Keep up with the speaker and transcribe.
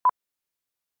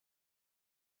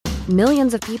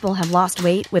Millions of people have lost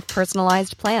weight with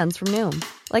personalized plans from Noom.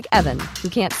 Like Evan, who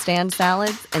can't stand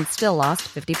salads and still lost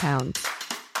 50 pounds.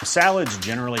 Salads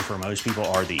generally for most people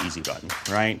are the easy button,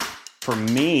 right? For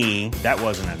me, that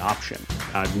wasn't an option.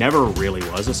 I never really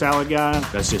was a salad guy.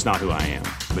 That's just not who I am.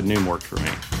 But Noom worked for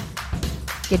me.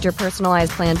 Get your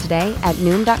personalized plan today at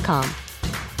Noom.com.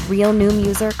 Real Noom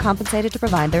user compensated to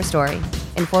provide their story.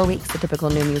 In 4 weeks, the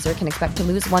typical Noom user can expect to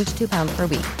lose 1 to 2 pounds per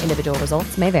week. Individual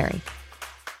results may vary.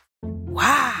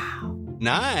 Wow.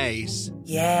 Nice.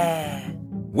 Yeah.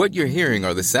 What you're hearing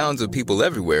are the sounds of people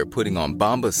everywhere putting on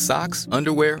Bombas socks,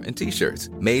 underwear, and T-shirts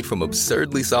made from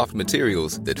absurdly soft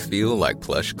materials that feel like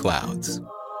plush clouds.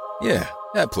 Yeah,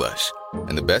 that plush.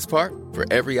 And the best part? For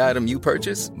every item you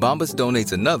purchase, Bombas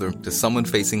donates another to someone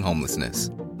facing homelessness.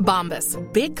 Bombas.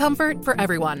 Big comfort for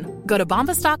everyone. Go to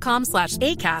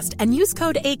bombas.com/ACAST and use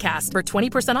code ACAST for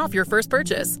 20% off your first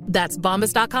purchase. That's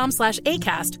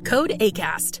bombas.com/ACAST. Code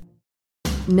ACAST.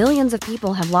 Millions of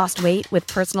people have lost weight with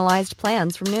personalized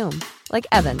plans from Noom. Like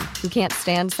Evan, who can't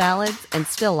stand salads and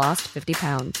still lost 50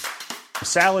 pounds.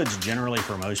 Salads generally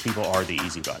for most people are the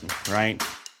easy button, right?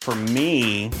 For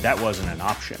me, that wasn't an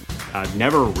option. I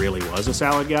never really was a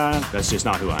salad guy. That's just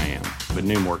not who I am. But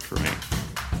Noom worked for me.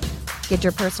 Get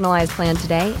your personalized plan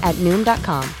today at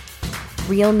Noom.com.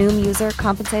 Real Noom user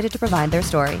compensated to provide their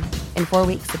story. In 4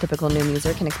 weeks, the typical Noom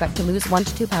user can expect to lose 1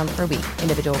 to 2 pounds per week.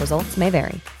 Individual results may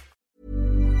vary.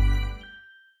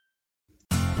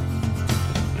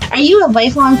 Are you a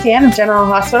lifelong fan of General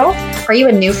Hospital? Are you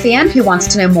a new fan who wants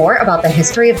to know more about the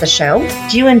history of the show?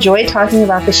 Do you enjoy talking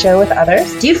about the show with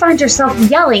others? Do you find yourself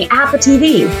yelling at the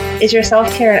TV? Is your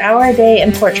self-care an hour a day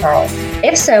in Port Charles?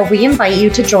 If so, we invite you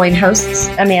to join hosts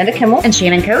Amanda Kimmel and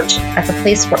Shannon Coach at the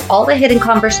place where all the hidden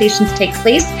conversations take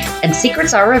place and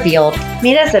secrets are revealed.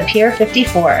 Meet us at Pier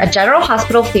 54, a General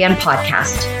Hospital fan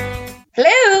podcast.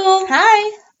 Hello!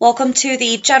 Hi! Welcome to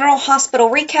the General Hospital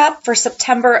recap for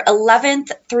September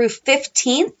 11th through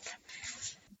 15th.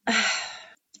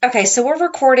 Okay, so we're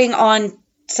recording on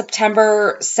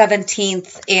September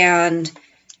 17th and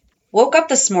woke up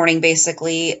this morning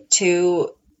basically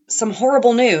to some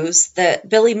horrible news that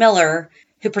Billy Miller,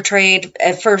 who portrayed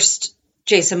at first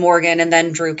Jason Morgan and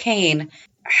then Drew Kane,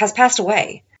 has passed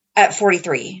away at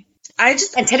 43.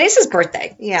 And today's his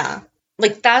birthday. Yeah.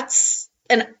 Like, that's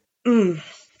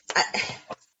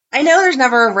I know there's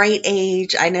never a right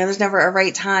age. I know there's never a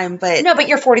right time, but... No, but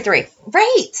you're 43.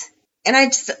 Right. And I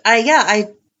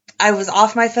was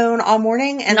off my phone all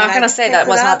morning. And I'm not going to say that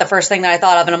was not the first thing that I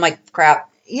thought of, and I'm like,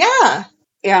 crap. Yeah.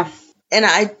 Yeah. And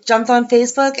I jumped on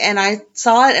Facebook, and I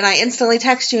saw it, and I instantly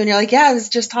texted you, and you're like, yeah, I was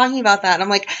just talking about that. And I'm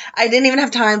like, I didn't even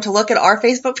have time to look at our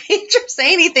Facebook page or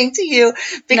say anything to you,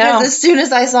 because as soon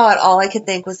as I saw it, all I could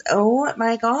think was, oh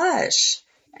my gosh.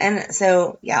 And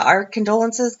so, yeah, our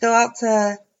condolences go out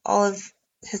to all of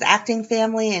his acting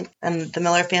family, and the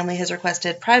Miller family has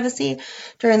requested privacy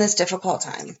during this difficult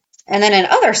time. And then in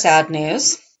other sad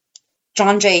news,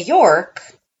 John J. York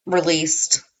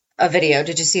released a video.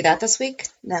 Did you see that this week?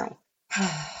 No.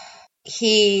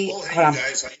 Hey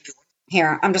guys, how you doing?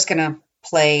 Here, I'm just going to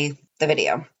play the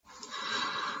video.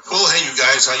 Well, hey you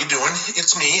guys, how you doing?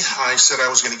 It's me. I said I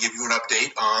was going to give you an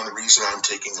update on the reason I'm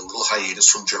taking a little hiatus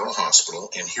from General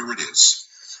Hospital, and here it is.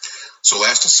 So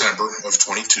last December of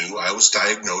 22, I was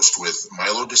diagnosed with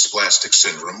myelodysplastic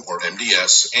syndrome, or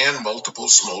MDS, and multiple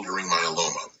smoldering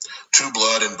myeloma, 2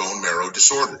 blood and bone marrow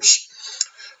disorders.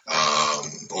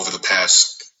 Over the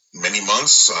past many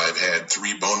months, I've had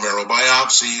 3 bone marrow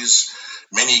biopsies,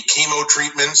 many chemo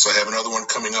treatments. I have another one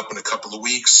coming up in a couple of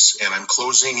weeks, and I'm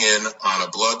closing in on a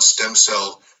blood stem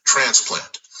cell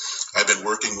transplant. I've been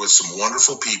working with some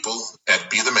wonderful people at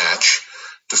Be The Match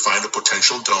to find a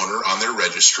potential donor on their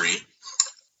registry.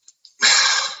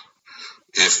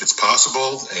 If it's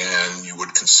possible and you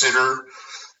would consider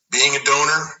being a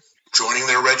donor, joining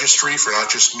their registry for not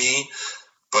just me,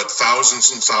 but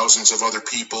thousands and thousands of other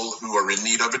people who are in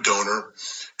need of a donor,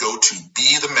 go to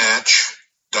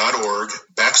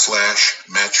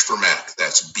bethematch.org/match4mac.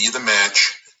 That's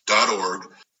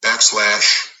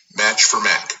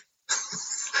bethematch.org/match4mac.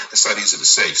 That's not easy to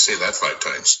say. Say that 5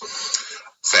 times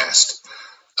fast.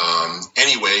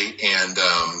 Anyway,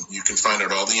 you can find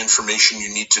out all the information you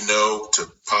need to know to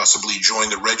possibly join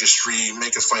the registry,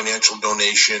 make a financial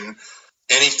donation,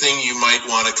 anything you might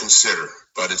want to consider,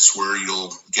 but it's where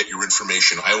you'll get your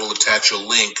information. I will attach a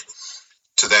link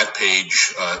to that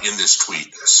page in this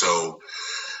tweet. So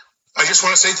I just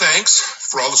want to say thanks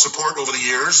for all the support over the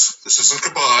years. This isn't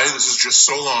goodbye. This is just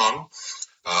so long.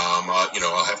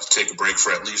 I'll have to take a break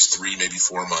for at least 3, maybe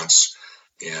 4 months.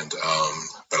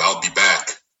 But I'll be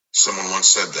back. Someone once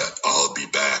said that. I'll be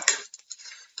back.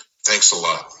 Thanks a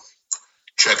lot.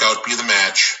 check out Be the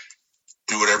Match.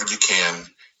 Do whatever you can.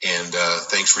 And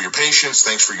thanks for your patience.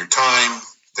 Thanks for your time.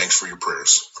 Thanks for your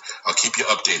prayers. I'll keep you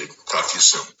updated. Talk to you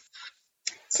soon.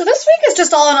 So this week is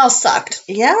just all in all sucked.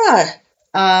 Yeah.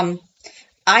 I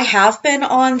have been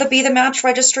on the Be the Match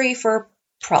registry for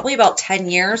probably about 10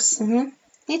 years. Mm-hmm.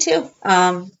 Me too.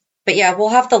 But yeah, we'll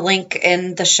have the link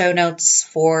in the show notes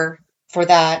for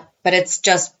that. But it's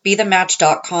just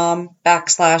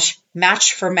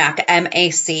bethematch.com/match for Mac,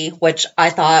 MAC, which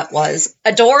I thought was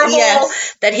adorable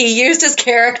that he used his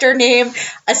character name.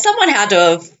 Someone had to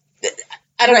have,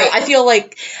 I don't know. I feel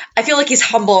like he's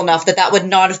humble enough that would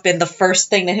not have been the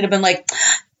first thing that he'd have been like,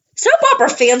 soap opera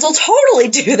fans will totally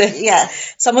do this. Yeah.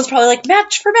 Someone's probably like,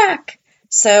 Match for Mac.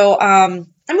 So, I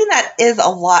mean, that is a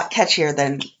lot catchier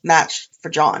than Match for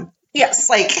John. Yes.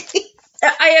 Like,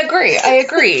 I agree.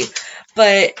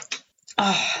 But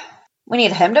we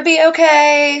need him to be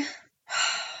okay.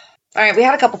 All right, we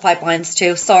had a couple pipelines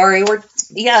too. Sorry, we're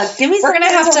gonna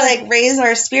have to like raise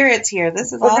our spirits here.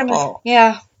 This is awful.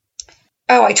 Yeah.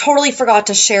 Oh, I totally forgot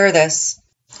to share this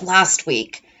last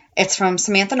week. It's from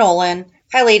Samantha Nolan.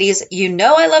 Hi, ladies. You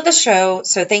know I love the show,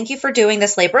 so thank you for doing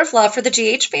this labor of love for the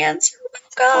GH fans.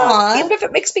 You're welcome. Even if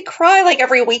it makes me cry like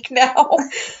every week now.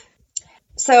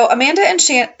 So Amanda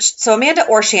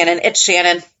or Shannon, it's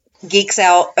Shannon, geeks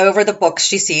out over the books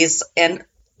she sees and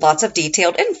lots of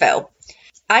detailed info.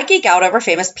 I geek out over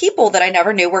famous people that I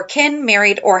never knew were kin,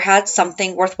 married, or had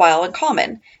something worthwhile in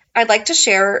common. I'd like to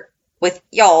share with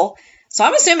y'all, so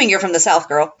I'm assuming you're from the South,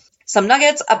 girl, some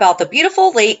nuggets about the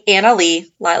beautiful late Anna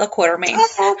Lee, Lila Quartermain,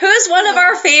 who's one of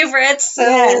our favorites. So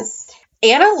yes.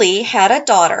 Anna Lee had a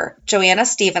daughter, Joanna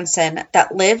Stevenson,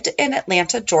 that lived in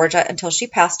Atlanta, Georgia until she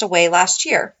passed away last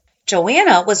year.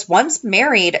 Joanna was once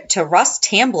married to Russ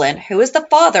Tamblyn, who is the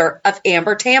father of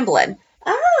Amber Tamblyn.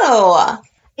 Oh.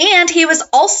 And he was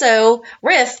also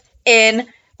Riff in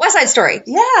West Side Story.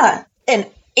 Yeah. And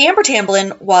Amber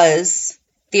Tamblyn was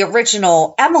the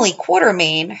original Emily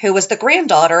Quartermain, who was the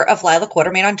granddaughter of Lila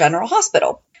Quartermain on General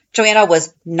Hospital. Joanna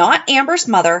was not Amber's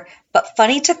mother, but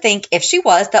funny to think if she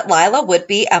was that Lila would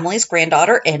be Emily's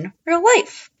granddaughter in real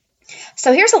life.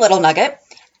 So here's a little nugget.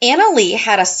 Anna Lee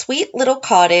had a sweet little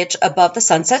cottage above the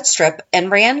Sunset Strip and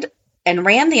ran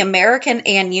the American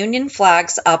and Union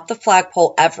flags up the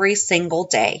flagpole every single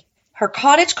day. Her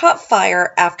cottage caught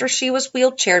fire after she was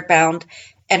wheelchair bound,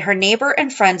 and her neighbor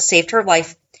and friend saved her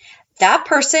life. That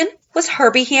person was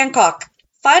Herbie Hancock.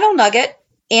 Final nugget.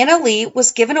 Anna Lee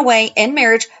was given away in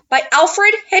marriage by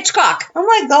Alfred Hitchcock. Oh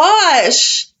my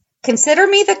gosh. Consider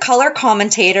me the color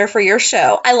commentator for your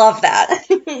show. I love that.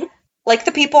 Like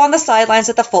the people on the sidelines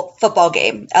at the football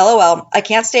game. LOL. I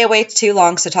can't stay away too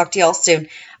long, so talk to y'all soon.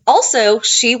 Also,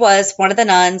 she was one of the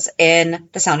nuns in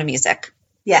The Sound of Music.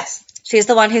 Yes. She's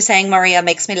the one who sang Maria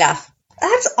Makes Me Laugh.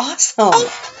 That's awesome. Oh,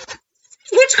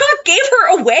 Hitchcock gave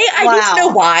her away? I need to know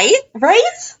why.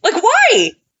 Right? Like,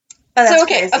 why? Oh, that's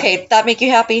crazy. Okay, that make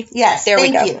you happy? Yes, there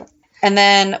we go. Thank you. And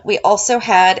then we also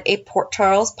had a Port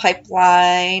Charles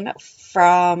pipeline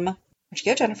from, where'd you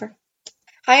go, Jennifer?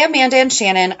 Hi, Amanda and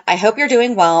Shannon. I hope you're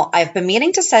doing well. I've been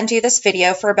meaning to send you this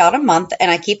video for about a month, and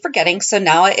I keep forgetting, so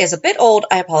now it is a bit old.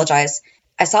 I apologize.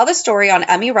 I saw this story on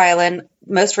Emmy Rylan,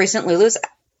 most recent Lulu,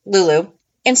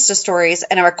 Insta stories,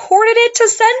 and I recorded it to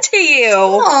send to you.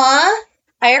 Aww.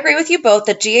 I agree with you both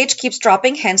that GH keeps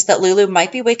dropping hints that Lulu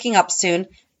might be waking up soon,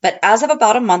 but as of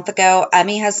about a month ago,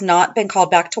 Emmy has not been called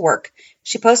back to work.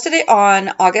 She posted it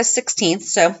on August 16th,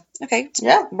 so, okay,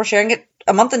 yeah, we're sharing it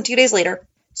a month and 2 days later.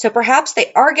 So perhaps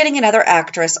they are getting another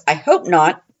actress. I hope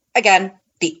not. Again,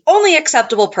 the only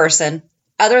acceptable person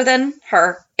other than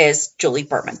her is Julie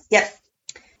Berman. Yep.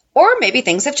 Or maybe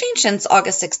things have changed since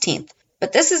August 16th.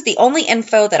 But this is the only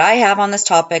info that I have on this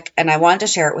topic, and I wanted to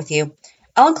share it with you.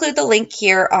 I'll include the link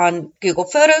here on Google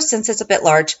Photos since it's a bit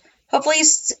large. Hopefully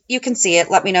you can see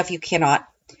it. Let me know if you cannot.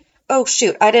 Oh,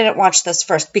 shoot. I didn't watch this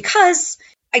first because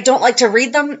I don't like to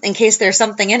read them in case there's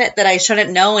something in it that I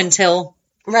shouldn't know until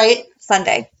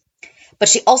Sunday. But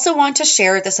she also wanted to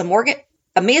share this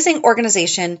amazing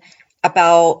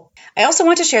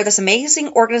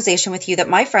organization with you that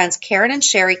my friends Karen and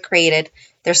Sherry created.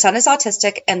 Their son is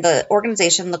autistic and the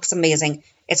organization looks amazing.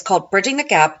 It's called Bridging the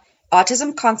Gap,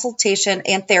 Autism Consultation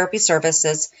and Therapy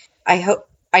Services. I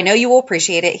know you will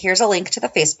appreciate it. Here's a link to the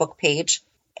Facebook page.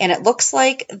 And it looks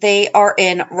like they are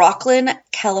in Rocklin,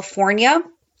 California.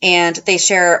 And they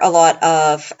share a lot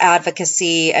of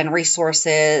advocacy and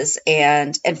resources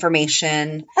and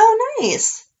information. Oh,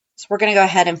 nice. So we're going to go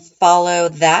ahead and follow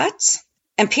that.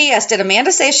 And P.S., did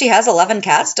Amanda say she has 11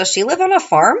 cats? Does she live on a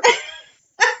farm?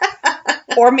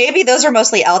 Or maybe those are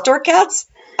mostly outdoor cats?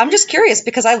 I'm just curious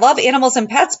because I love animals and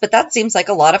pets, but that seems like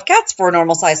a lot of cats for a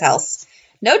normal size house.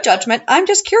 No judgment. I'm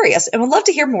just curious and would love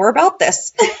to hear more about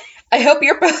this. I hope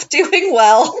you're both doing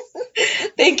well.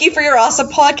 Thank you for your awesome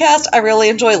podcast. I really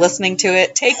enjoy listening to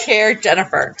it. Take care,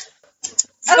 Jennifer.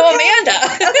 So, Amanda.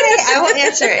 Okay, I will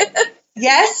answer it.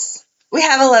 Yes, we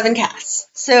have 11 cats.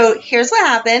 So here's what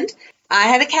happened. I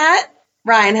had a cat.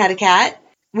 Ryan had a cat.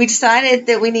 We decided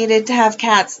that we needed to have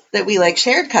cats that we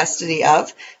shared custody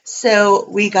of. So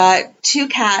we got 2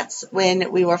 cats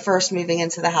when we were first moving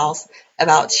into the house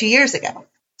about 2 years ago.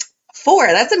 4,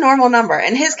 that's a normal number.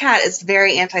 And his cat is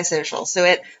very antisocial. So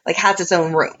it has its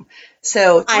own room.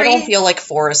 So 3, I don't feel like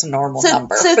 4 is a normal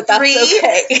number, but that's 3,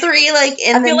 okay. 3 in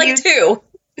I feel like 2.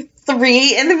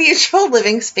 3 in the mutual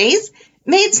living space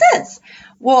made sense.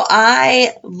 Well,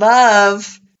 I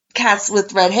love cats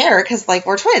with red hair because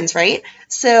we're twins, right?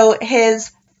 So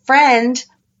his friend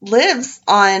lives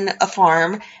on a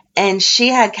farm and she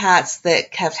had cats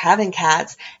that kept having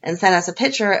cats and sent us a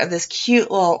picture of this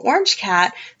cute little orange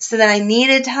cat. So then I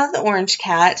needed to have the orange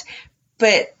cat,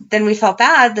 but then we felt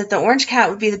bad that the orange cat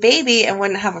would be the baby and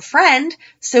wouldn't have a friend.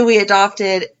 So we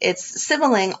adopted its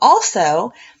sibling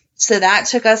also. So that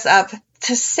took us up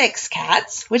to 6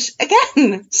 cats, which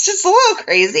again, it's just a little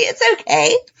crazy. It's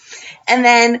okay. And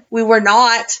then we were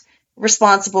not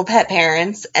responsible pet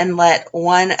parents and let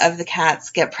one of the cats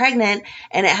get pregnant,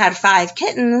 and it had 5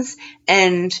 kittens,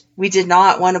 and we did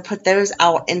not want to put those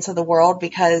out into the world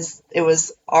because it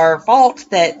was our fault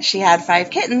that she had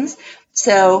 5 kittens.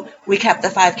 So we kept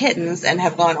the 5 kittens and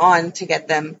have gone on to get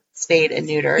them spayed and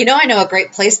neutered. I know a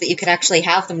great place that you could actually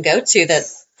have them go to that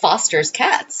fosters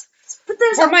cats.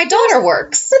 Where my daughter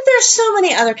works. But there's so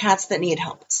many other cats that need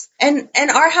help. And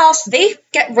our house, I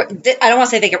don't want to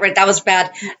say they get rid. That was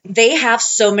bad. They have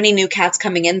so many new cats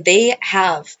coming in. They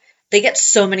get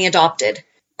so many adopted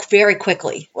very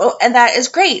quickly. Well, and that is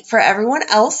great for everyone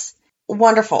else.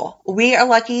 Wonderful. We are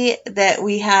lucky that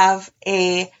we have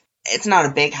it's not a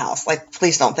big house.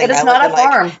 Please don't think it is not a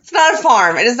farm. It's not a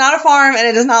farm. It is not a farm, and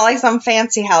it is not some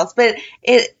fancy house, but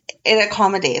it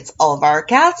accommodates all of our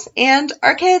cats and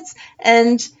our kids.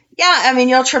 And yeah,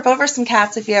 you'll trip over some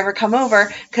cats if you ever come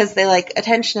over because they like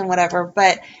attention and whatever,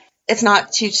 but it's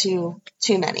not too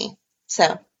many.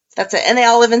 So that's it. And they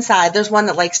all live inside. There's one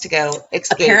that likes to go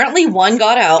escape. Apparently one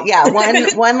got out. Yeah,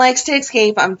 one likes to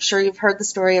escape. I'm sure you've heard the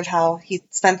story of how he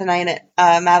spent the night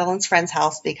at Madeline's friend's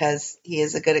house because he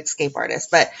is a good escape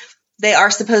artist. But they are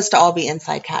supposed to all be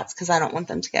inside cats because I don't want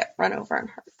them to get run over and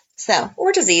hurt. So,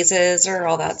 or diseases or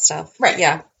all that stuff. Right.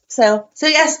 Yeah. So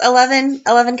yes,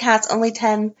 11 cats, only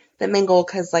 10 that mingle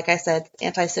because, like I said,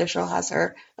 Antisocial has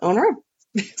her own room.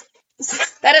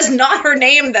 That is not her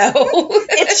name, though.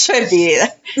 It should be.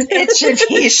 It should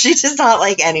be. She does not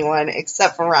like anyone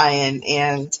except for Ryan,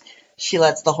 and she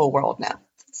lets the whole world know.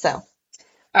 So, all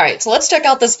right. So let's check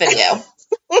out this video.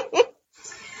 Okay.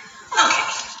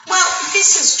 Well,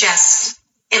 this is just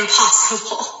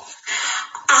impossible.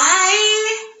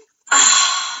 I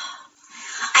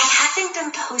haven't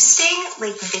been posting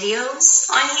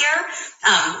videos on here,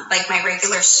 my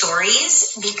regular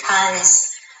stories because.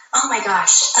 Oh my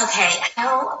gosh. Okay.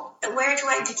 Where do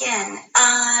I begin?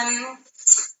 I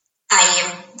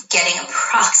am getting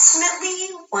approximately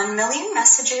 1 million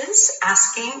messages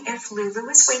asking if Lulu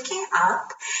is waking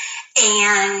up.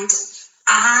 And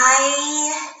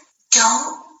I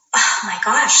don't, oh my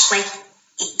gosh,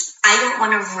 I don't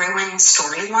want to ruin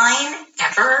storyline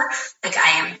ever.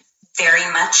 I am very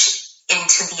much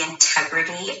into the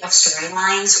integrity of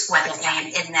storylines, whether I am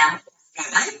in them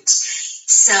or not.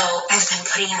 So I've been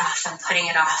putting it off. I'm putting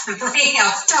it off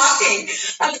talking.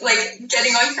 I'm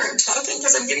getting on here and talking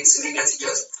because I'm getting so many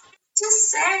messages.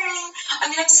 Just saying.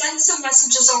 I've sent some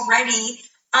messages already.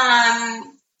 I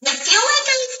feel like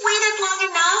I've waited long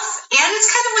enough, and it's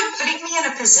kind of putting me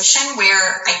in a position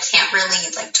where I can't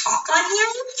really talk on here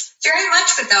very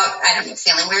much without,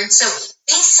 feeling weird. So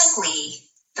basically,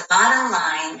 the bottom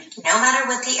line, no matter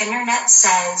what the internet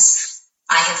says,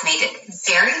 I have made it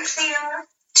very clear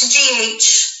to GH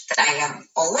that I am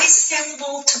always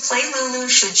available to play Lulu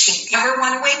should she ever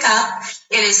want to wake up.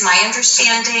 It is my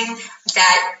understanding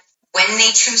that when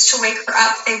they choose to wake her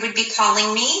up, they would be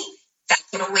calling me. That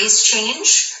can always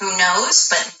change. Who knows?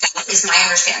 But that is my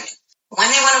understanding. When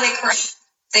they want to wake her up,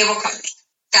 they will call me.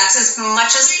 That's as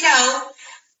much as I know.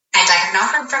 And I have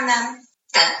not heard from them.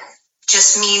 That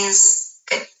just means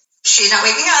that she's not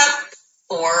waking up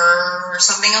or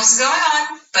something else is going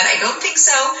on. But I don't think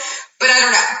so. But I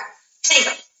don't know.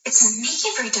 Anyway, it's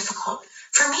making it very difficult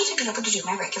for me to be able to do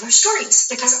my regular stories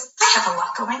because I have a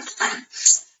lot going on.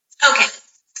 Okay,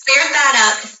 cleared that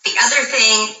up. The other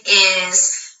thing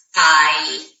is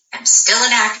I I'm still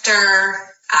an actor.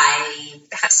 I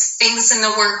have things in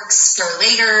the works for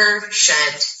later,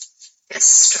 should this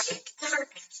strike ever end,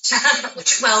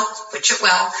 which it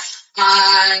will.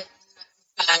 But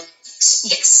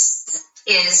yes,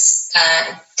 is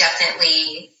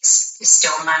definitely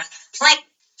still my plan.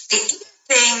 The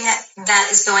thing that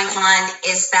is going on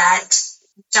is that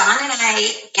Don and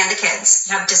I and the kids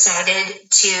have decided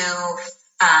to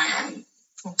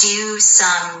do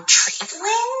some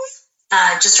traveling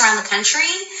just around the country.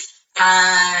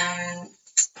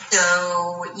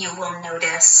 So you will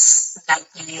notice that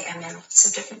I am in lots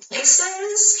of different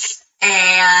places,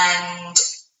 and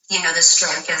the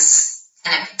strike has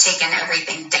kind of taken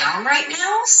everything down right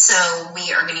now. So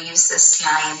we are going to use this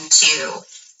time to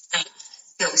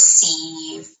go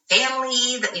see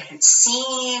family that we haven't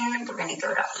seen. We're going to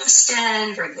go to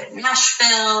Austin. We're going to go to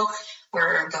Nashville.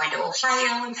 We're going to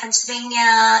Ohio and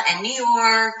Pennsylvania and New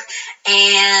York.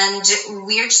 And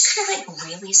we're just kind of like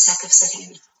really sick of sitting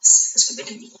in the house because we've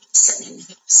been sitting in the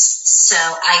house. So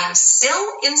I am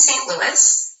still in St.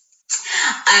 Louis.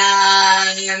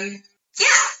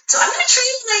 Yeah. So I'm going to try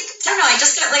and I don't know. I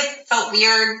just felt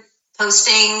weird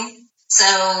posting.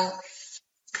 So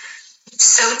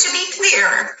to be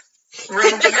clear,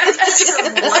 regardless of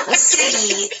what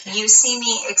city you see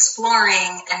me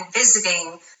exploring and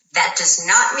visiting, that does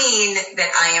not mean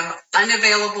that I am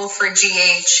unavailable for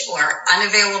GH or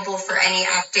unavailable for any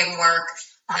acting work.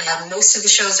 Most of the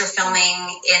shows are filming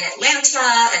in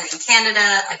Atlanta and in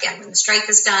Canada, again, when the strike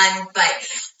is done. But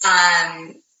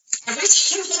every time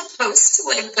I post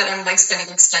that I'm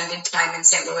spending extended time in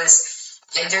St. Louis,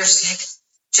 there's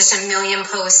just a million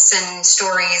posts and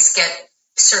stories get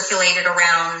circulated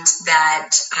around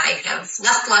that I have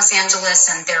left Los Angeles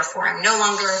and therefore I'm no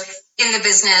longer in the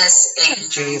business, and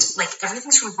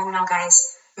everything's from home now,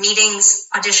 guys. Meetings,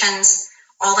 auditions,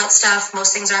 all that stuff.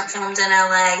 Most things aren't filmed in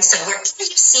LA. So wherever you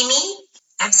see me,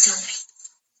 I'm still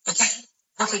there.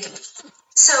 Okay, good.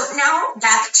 So now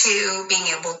back to being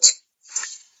able to.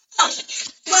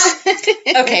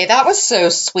 Okay, that was so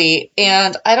sweet,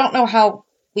 and I don't know how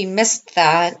we missed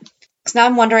that. Because now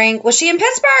I'm wondering, was she in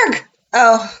Pittsburgh?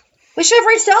 Oh, we should have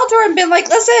reached out to her and been like,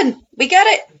 listen, we get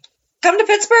it. Come to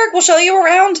Pittsburgh. We'll show you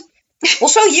around.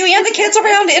 We'll show you and the kids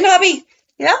around in hubby.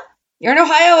 Yeah. You're in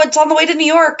Ohio. It's on the way to New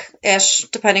York-ish,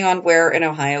 depending on where in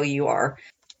Ohio you are.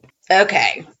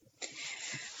 Okay.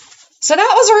 So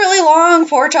that was a really long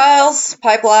Four Childs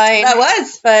pipeline. That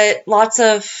was. But lots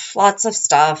of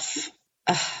stuff.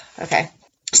 Okay.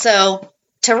 So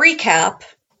to recap,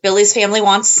 Billy's family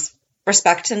wants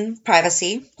respect and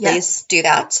privacy. Please Yes. do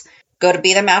that. Go to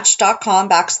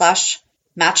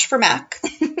bethematch.com/match for Mac.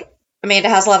 Amanda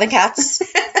has 11 cats.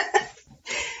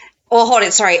 Well, hold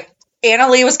it. Sorry. Anna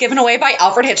Lee was given away by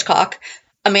Alfred Hitchcock.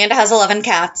 Amanda has 11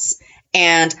 cats.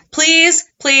 And please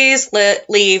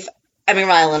leave Emmy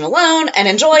Rylan alone and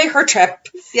enjoy her trip.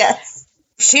 Yes.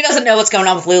 She doesn't know what's going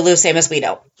on with Lulu, same as we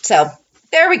don't. So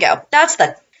there we go. That's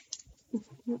the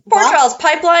Four Childs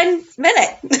Pipeline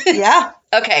Minute. Yeah.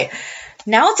 Okay.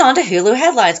 Now it's on to Hulu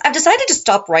headlines. I've decided to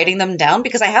stop writing them down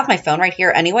because I have my phone right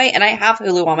here anyway, and I have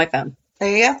Hulu on my phone. There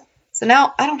you go. So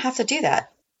now I don't have to do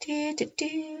that.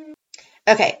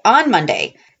 Okay, on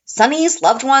Monday, Sonny's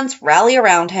loved ones rally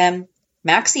around him.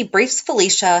 Maxie briefs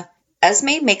Felicia.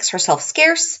 Esme makes herself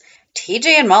scarce. TJ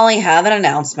and Molly have an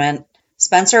announcement.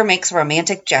 Spencer makes a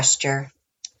romantic gesture.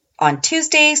 On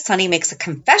Tuesday, Sonny makes a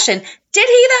confession. Did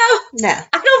he, though? No. I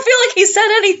don't feel like he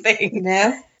said anything.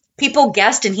 No. People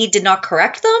guessed and he did not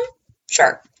correct them?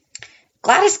 Sure.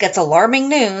 Gladys gets alarming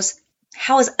news.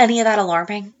 How is any of that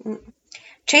alarming?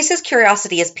 Chase's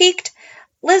curiosity is piqued.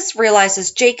 Liz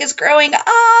realizes Jake is growing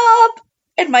up.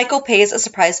 And Michael pays a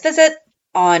surprise visit.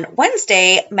 On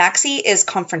Wednesday, Maxie is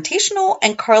confrontational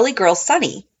and Carly grills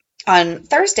Sonny. On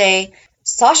Thursday,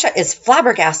 Sasha is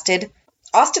flabbergasted.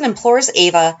 Austin implores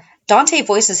Ava. Dante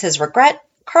voices his regret.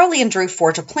 Carly and Drew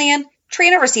forge a plan.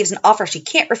 Trina receives an offer she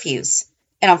can't refuse.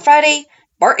 And on Friday,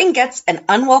 Martin gets an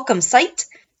unwelcome sight.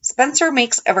 Spencer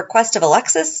makes a request of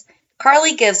Alexis.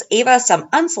 Carly gives Ava some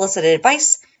unsolicited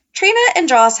advice. Trina and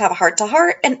Joss have a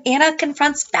heart-to-heart, and Anna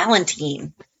confronts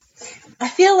Valentine. I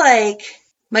feel like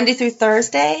Monday through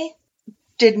Thursday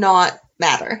did not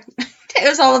matter. It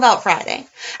was all about Friday.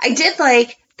 I did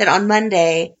like that on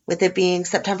Monday, with it being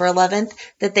September 11th,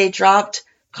 that they dropped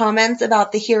comments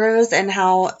about the heroes and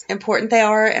how important they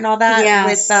are and all that.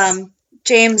 Yes. With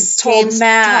James told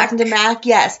Mac. Talking to Mac,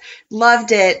 yes.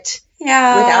 Loved it.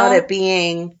 Yeah. Without it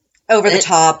being over the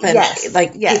top. And yes,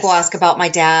 people ask about my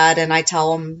dad and I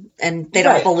tell them and they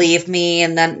don't believe me.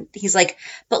 And then he's like,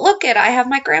 but look I have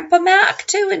my grandpa Mac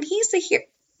too. And he's a hero.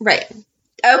 Right.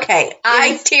 Okay,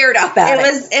 I teared up at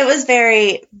it. It was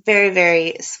very, very,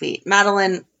 very sweet.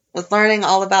 Madeline was learning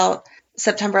all about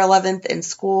September 11th in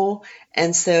school,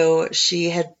 and so she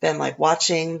had been like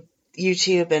watching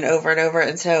YouTube and over,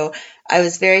 and so I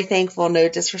was very thankful, no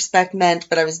disrespect meant,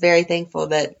 but I was very thankful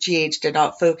that GH did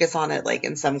not focus on it like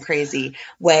in some crazy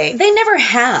way. They never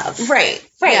have. Right.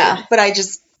 Yeah. But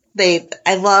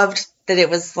I loved that it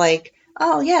was like,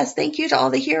 oh yes, thank you to all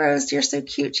the heroes, you're so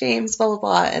cute, James, blah, blah,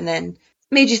 blah, and then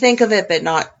made you think of it but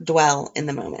not dwell in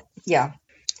the moment. Yeah.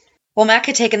 Well, Mac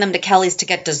had taken them to Kelly's to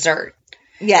get dessert.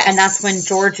 Yes. And that's when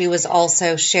Georgie was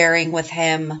also sharing with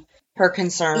him her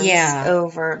concerns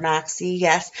over Maxie.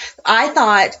 Yes. I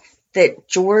thought that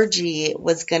Georgie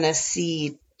was going to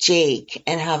see Jake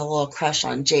and have a little crush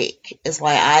on Jake, is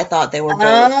why I thought they were both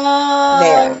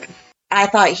there. I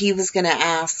thought he was going to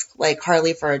ask, like,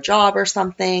 Carly for a job or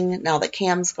something now that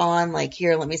Cam's gone. Like,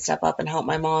 here, let me step up and help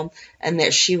my mom. And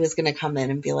that she was going to come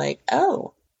in and be like,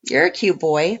 oh, you're a cute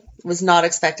boy. Was not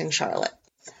expecting Charlotte.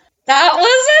 That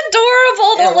was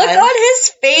adorable. The look on his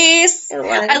face.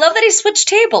 I love that he switched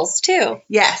tables, too.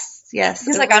 Yes.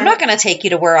 He's like, I'm not going to take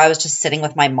you to where I was just sitting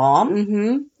with my mom.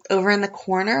 Mm-hmm. Over in the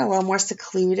corner, a little more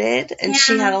secluded. And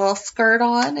she had a little skirt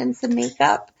on and some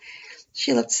makeup.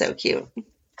 She looked so cute.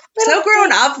 So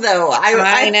grown up, though.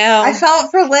 I know. I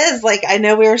felt for Liz. Like, I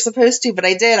know we were supposed to, but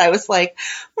I did. I was like,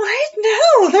 what?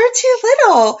 No, they're too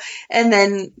little. And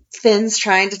then Finn's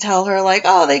trying to tell her, like,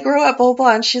 oh, they grew up, blah,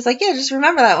 blah. And she's like, yeah, just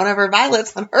remember that whenever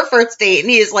Violet's on her first date. And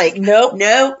he's like, nope.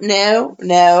 No.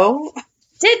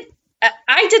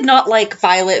 I did not like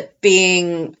Violet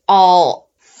being all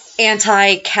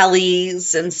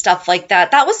anti-Kellys and stuff like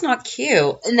that. That was not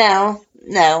cute.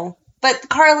 No. But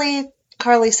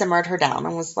Carly simmered her down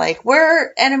and was like,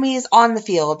 we're enemies on the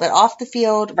field, but off the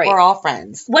field, we're all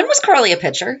friends. When was Carly a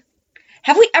pitcher?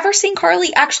 Have we ever seen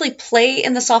Carly actually play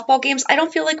in the softball games? I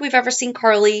don't feel like we've ever seen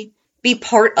Carly be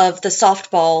part of the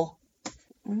softball.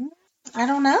 I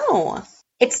don't know.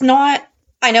 It's not,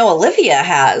 I know Olivia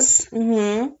has.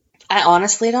 Mm-hmm. I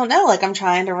honestly don't know. Like, I'm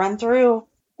trying to run through.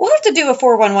 We'll have to do a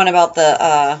 411 about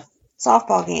the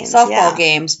softball games.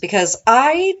 Games, because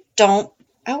I don't,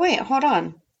 oh wait, hold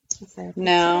on.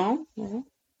 No.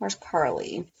 Where's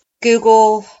Carly?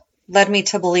 Google led me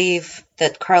to believe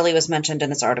that Carly was mentioned in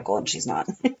this article, and she's not.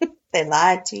 They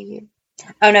lied to you.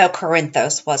 Oh, no,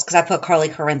 Corinthos was, because I put Carly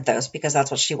Corinthos, because that's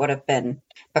what she would have been.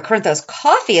 But Corinthos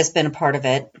Coffee has been a part of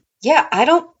it. Yeah, I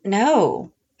don't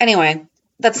know. Anyway,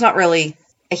 that's not really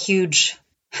a huge...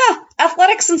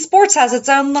 Athletics and sports has its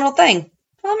own little thing.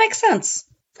 Well, that makes sense.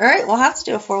 All right, we'll have to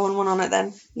do a 411 on it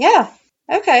then. Yeah,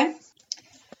 okay.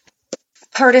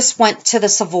 Curtis went to the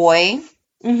Savoy.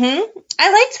 Mm-hmm.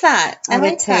 I liked that. I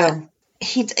liked that.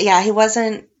 He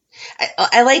wasn't...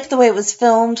 I liked the way it was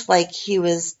filmed. Like, he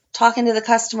was talking to the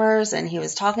customers and he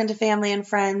was talking to family and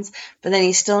friends, but then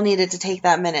he still needed to take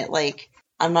that minute. Like,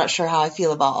 I'm not sure how I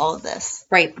feel about all of this.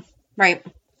 Right.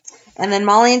 And then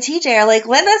Molly and TJ are like,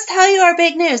 let us tell you our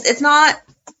big news. It's not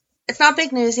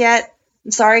big news yet.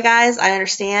 I'm sorry, guys. I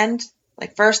understand.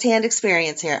 Like, firsthand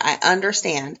experience here. I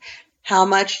understand how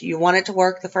much you want it to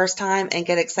work the first time and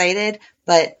get excited,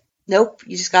 but nope,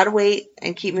 you just got to wait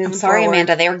and keep moving forward. I'm sorry,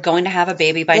 Amanda. They are going to have a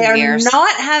baby by New Year's. They are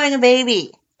not having a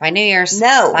baby. By New Year's.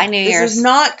 No. By New Year's. This is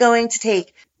not going to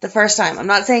take the first time. I'm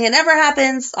not saying it never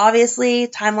happens. Obviously,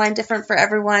 timeline different for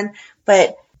everyone,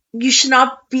 but you should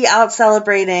not be out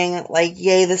celebrating like,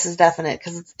 yay, this is definite,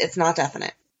 because it's not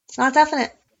definite. It's not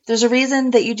definite. There's a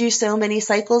reason that you do so many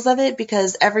cycles of it,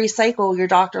 because every cycle your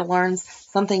doctor learns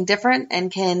something different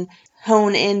and can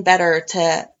hone in better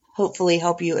to hopefully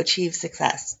help you achieve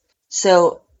success.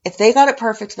 So if they got it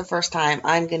perfect the first time,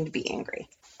 I'm going to be angry.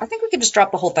 I think we could just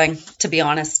drop the whole thing, to be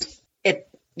honest. They're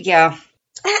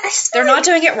not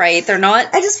doing it right. They're not.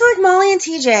 I just feel like Molly and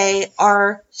TJ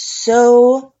are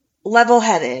so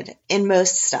level-headed in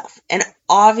most stuff. And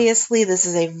obviously this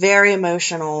is a very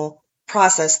emotional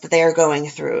process that they are going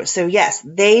through. So yes,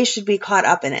 they should be caught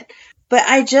up in it. But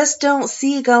I just don't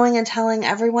see going and telling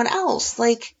everyone else.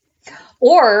 Like,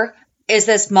 or is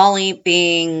this Molly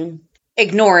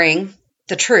ignoring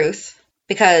the truth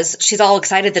because she's all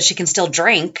excited that she can still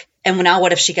drink? And now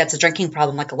what if she gets a drinking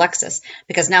problem like Alexis?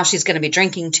 Because now she's going to be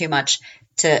drinking too much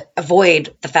to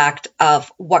avoid the fact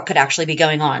of what could actually be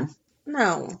going on.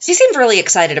 No. She seemed really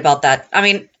excited about that. I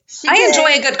mean, I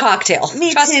enjoy a good cocktail.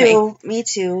 Me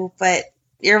too. But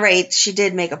you're right. She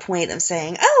did make a point of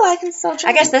saying, oh, I can still drink.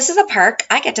 I guess this is a perk.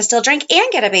 I get to still drink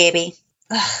and get a baby.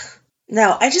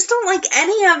 No, I just don't like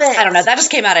any of it. I don't know. That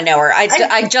just came out of nowhere.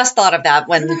 I just thought of that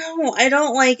when... No, I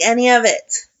don't like any of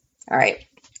it. All right.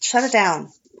 Shut it down.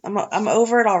 I'm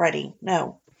over it already.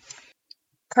 No.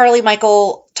 Carly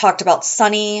Michael talked about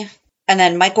Sunny, and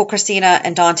then Michael, Christina,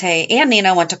 and Dante and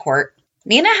Nina went to court.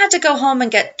 Nina had to go home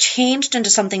and get changed into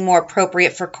something more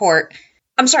appropriate for court.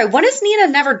 I'm sorry, when is Nina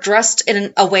never dressed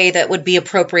in a way that would be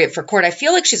appropriate for court? I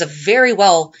feel like she's a very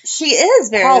she is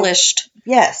very polished,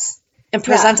 yes, and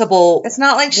presentable. It's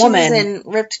not like she woman. was in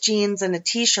ripped jeans and a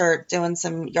t-shirt doing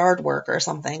some yard work or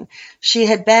something. She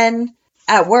had been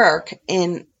at work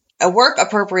in a work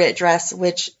appropriate dress,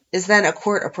 which is then a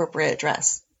court appropriate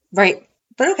dress. Right.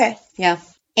 But okay. Yeah.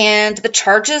 And the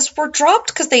charges were dropped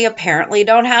because they apparently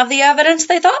don't have the evidence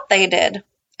they thought they did.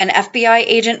 And FBI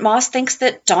agent Moss thinks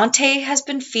that Dante has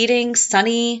been feeding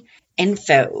Sunny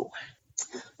info.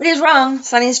 But he's wrong.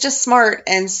 Sunny's just smart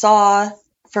and saw,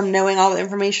 from knowing all the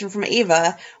information from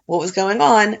Ava, what was going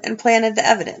on and planted the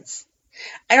evidence.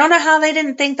 I don't know how they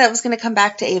didn't think that was going to come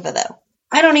back to Ava, though.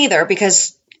 I don't either,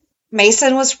 because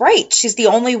Mason was right. She's the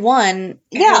only one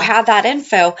who had that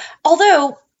info.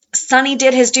 Although Sunny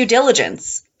did his due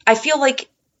diligence. I feel like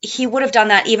he would have done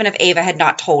that even if Ava had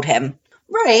not told him.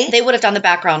 Right. They would have done the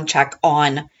background check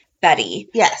on Betty.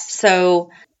 Yes.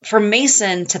 So for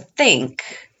Mason to think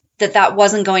that that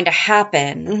wasn't going to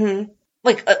happen,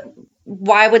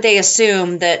 why would they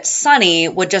assume that Sunny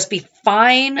would just be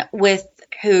fine with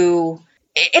who...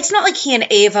 It's not like he and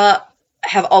Ava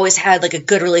have always had like a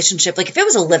good relationship. Like if it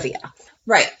was Olivia.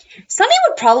 Right. Sunny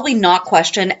would probably not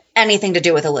question anything to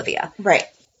do with Olivia. Right.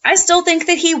 I still think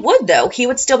that he would, though. He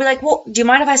would still be like, well, do you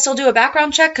mind if I still do a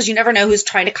background check? Because you never know who's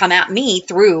trying to come at me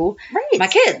through my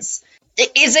kids.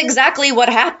 It is exactly what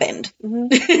happened in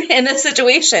this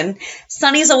situation.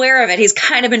 Sunny's aware of it. He's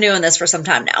kind of been doing this for some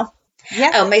time now.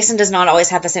 Yeah. Oh, Mason does not always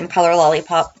have the same color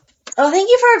lollipop. Oh, thank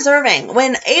you for observing.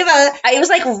 When Ava... It was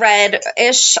like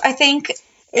red-ish, I think.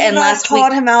 And last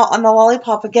called him out on the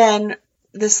lollipop again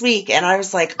this week. And I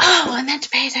was like, oh, I meant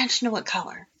to pay attention to what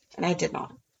color. And I did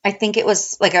not. I think it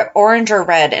was like an orange or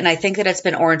red, and I think that it's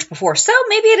been orange before. So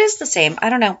maybe it is the same.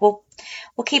 I don't know. We'll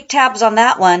keep tabs on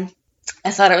that one. I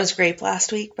thought it was grape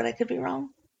last week, but I could be wrong.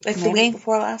 Like the week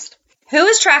before last. Who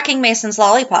is tracking Mason's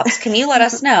lollipops? Can you let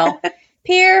us know?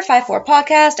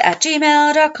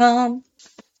 Pier54podcast@gmail.com.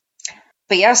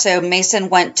 But yeah, so Mason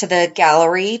went to the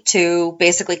gallery to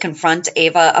basically confront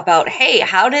Ava about, hey,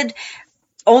 how did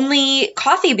only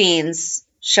coffee beans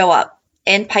show up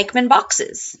in Pikeman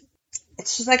boxes?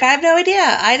 She's like, I have no idea.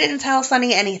 I didn't tell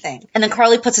Sunny anything. And then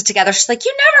Carly puts it together. She's like,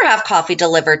 you never have coffee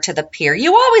delivered to the pier.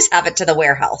 You always have it to the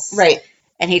warehouse. Right.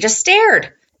 And he just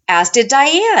stared, as did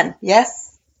Diane.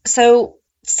 Yes. So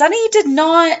Sunny did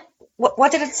not...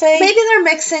 What did it say? Maybe they're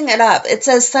mixing it up. It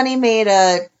says Sunny made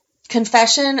a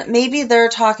confession. Maybe they're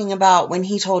talking about when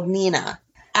he told Nina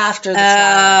after the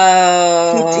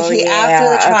trial. After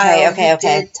the trial, he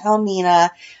did tell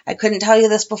Nina, I couldn't tell you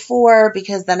this before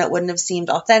because then it wouldn't have seemed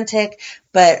authentic,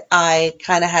 but I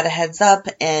kind of had a heads up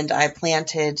and I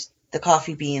planted the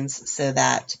coffee beans so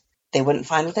that they wouldn't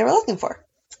find what they were looking for.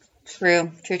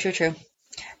 True. The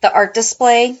art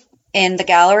display in the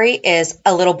gallery is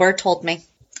A Little Bird Told Me.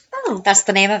 Oh. That's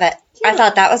the name of it. Cute. I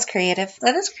thought that was creative.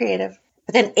 That is creative.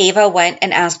 But then Ava went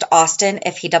and asked Austin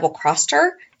if he double-crossed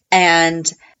her and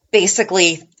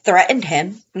basically threatened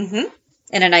him in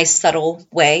a nice, subtle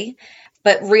way,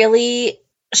 but really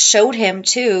showed him,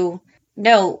 too,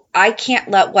 no, I can't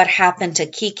let what happened to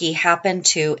Kiki happen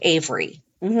to Avery.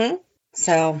 Mm-hmm.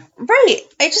 So. Right.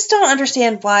 I just don't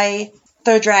understand why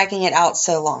they're dragging it out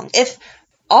so long. If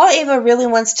all Ava really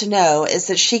wants to know is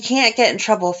that she can't get in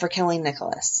trouble for killing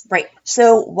Nicholas. Right.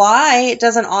 So why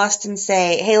doesn't Austin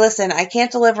say, hey, listen, I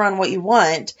can't deliver on what you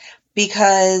want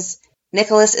because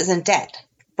Nicholas isn't dead.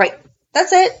 Right.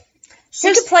 That's it.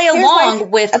 He could play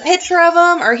along with a picture of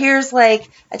him, or here's I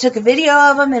took a video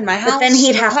of him in my house. But then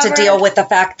he'd have to deal with the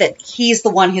fact that he's the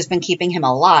one who's been keeping him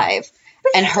alive.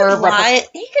 But and he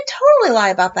could totally lie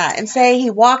about that and say he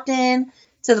walked in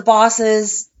to the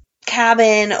boss's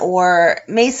cabin or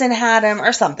Mason had him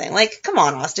or something. Come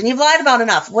on, Austin, you've lied about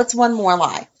enough. What's one more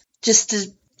lie? Just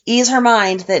to ease her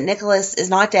mind that Nicholas is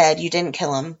not dead, you didn't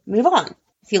kill him. Move on.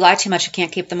 If you lie too much, you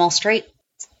can't keep them all straight.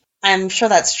 I'm sure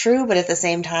that's true, but at the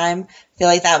same time, I feel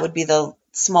like that would be the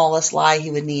smallest lie he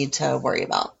would need to worry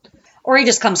about. Or he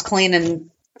just comes clean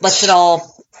and lets it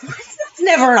all... That's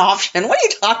never an option. What are you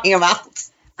talking about?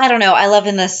 I don't know. I live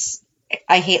in this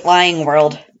I hate lying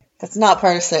world. That's not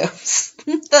part of soaps.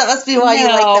 That must be why you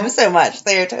like them so much.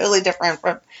 They are totally different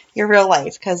from your real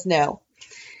life, because no.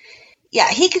 Yeah,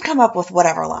 he could come up with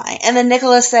whatever lie. And then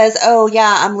Nicholas says, oh,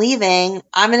 yeah, I'm leaving.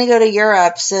 I'm going to go to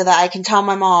Europe so that I can tell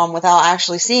my mom without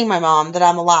actually seeing my mom that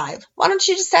I'm alive. Why don't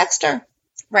you just text her?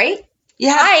 Right?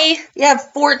 Hi. You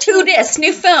have 14. Who dis?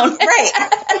 New phone. Right.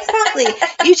 Exactly.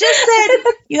 You just said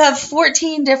you have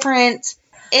 14 different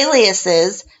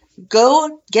aliases,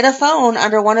 go get a phone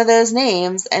under one of those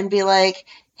names and be like,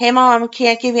 hey, Mom,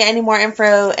 can't give you any more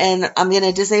info, and I'm going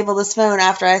to disable this phone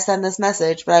after I send this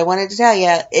message, but I wanted to tell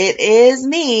you, it is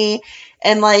me,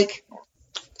 and, like,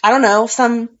 I don't know,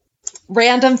 some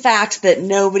random fact that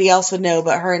nobody else would know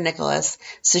but her and Nicholas,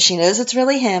 so she knows it's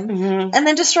really him, and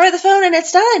then destroy the phone and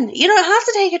it's done. You don't have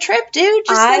to take a trip, dude.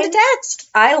 Just send a text.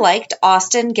 I liked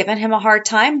Austin giving him a hard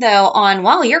time, though, on,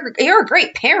 well, you're a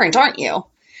great parent, aren't you?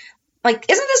 Like,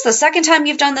 isn't this the second time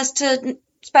you've done this to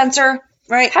Spencer?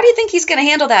 Right. How do you think he's going to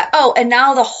handle that? Oh, and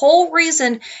now the whole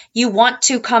reason you want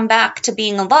to come back to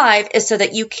being alive is so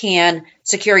that you can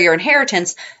secure your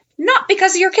inheritance, not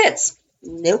because of your kids.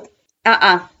 Nope.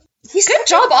 Good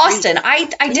job, Austin. I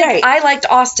did. Right. I liked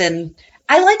Austin.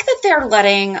 I like that they're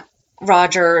letting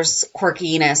Roger's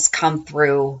quirkiness come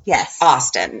through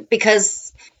Austin,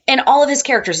 because in all of his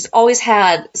characters, he's always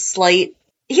had he's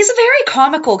a very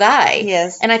comical guy.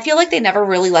 Yes. And I feel like they never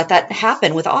really let that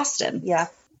happen with Austin. Yeah.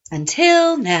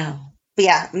 Until now. But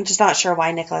yeah, I'm just not sure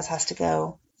why Nicholas has to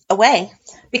go away.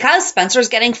 Because Spencer's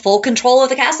getting full control of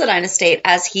the Cassadine estate,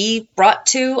 as he brought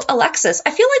to Alexis.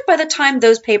 I feel like by the time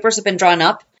those papers have been drawn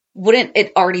up, wouldn't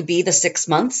it already be the 6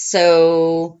 months?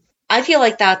 So I feel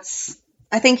like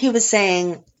I think he was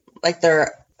saying, like,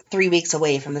 they're 3 weeks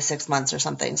away from the 6 months or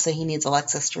something, so he needs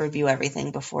Alexis to review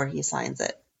everything before he signs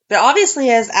it. But obviously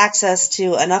he has access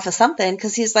to enough of something,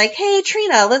 because he's like, hey,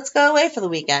 Trina, let's go away for the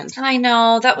weekend. I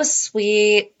know. That was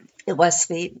sweet. It was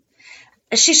sweet.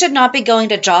 She should not be going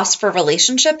to Joss for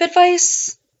relationship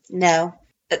advice. No.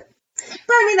 But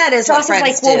I mean, that is Joss what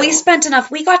friends is like, well, we spent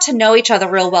enough. We got to know each other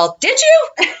real well. Did you?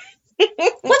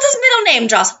 What's his middle name,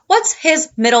 Joss? What's his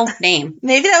middle name?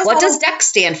 Maybe that was what does Dex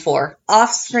stand for?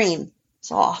 Off screen.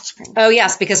 It's off screen. Oh,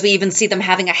 yes, because we even see them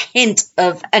having a hint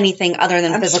of anything other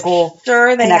than physical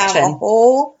sure they connection. Have a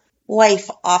whole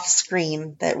life off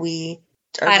screen that we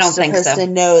are I don't think supposed so.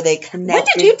 to know they connect. When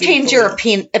did you change your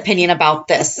opinion about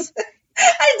this?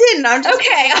 I didn't. I'm just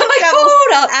okay. I'm like,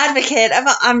 hold up, advocate.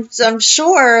 I'm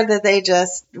sure that they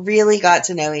just really got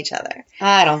to know each other.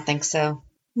 I don't think so.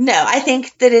 No, I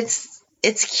think that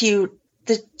it's cute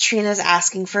that Trina's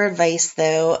asking for advice,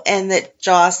 though, and that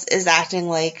Joss is acting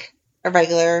like a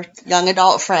regular young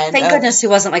adult friend. Thank goodness he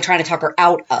wasn't like trying to talk her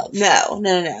out of.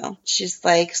 No. She's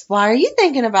like, why are you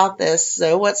thinking about this?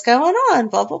 So what's going on?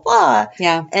 Blah, blah, blah.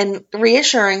 Yeah. And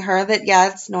reassuring her that, yeah,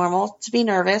 it's normal to be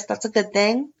nervous. That's a good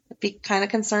thing. I'd be kind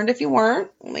of concerned if you weren't.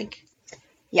 Like,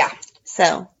 yeah.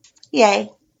 So,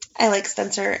 yay. I like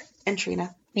Spencer and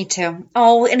Trina. Me too.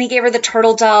 Oh, and he gave her the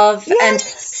turtle dove, yes. And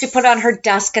she put it on her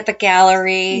desk at the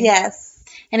gallery. Yes.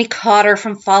 And he caught her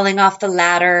from falling off the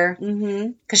ladder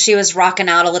because she was rocking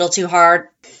out a little too hard.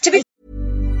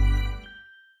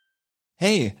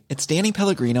 Hey, it's Danny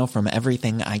Pellegrino from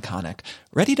Everything Iconic.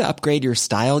 Ready to upgrade your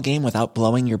style game without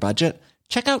blowing your budget?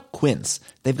 Check out Quince.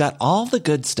 They've got all the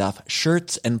good stuff,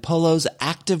 shirts and polos,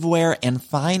 activewear, and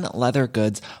fine leather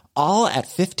goods, all at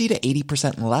 50 to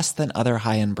 80% less than other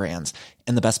high-end brands.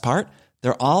 And the best part?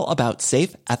 They're all about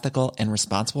safe, ethical, and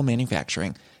responsible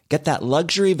manufacturing. Get that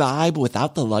luxury vibe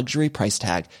without the luxury price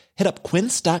tag. Hit up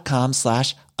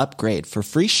quince.com/upgrade for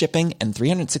free shipping and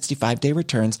 365-day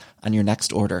returns on your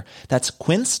next order. That's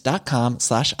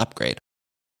quince.com/upgrade.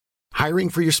 Hiring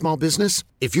for your small business?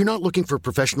 If you're not looking for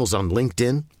professionals on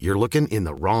LinkedIn, you're looking in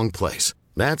the wrong place.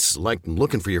 That's like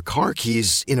looking for your car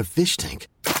keys in a fish tank.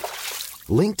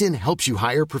 LinkedIn helps you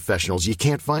hire professionals you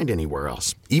can't find anywhere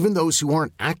else, even those who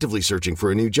aren't actively searching for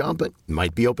a new job but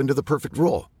might be open to the perfect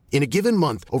role. In a given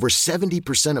month, over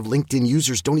 70% of LinkedIn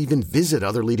users don't even visit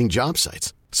other leading job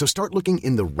sites. So start looking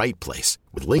in the right place.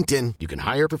 With LinkedIn, you can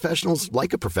hire professionals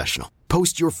like a professional.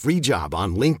 Post your free job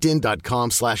on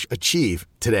linkedin.com/achieve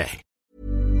today.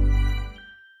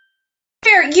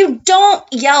 Fair, you don't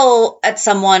yell at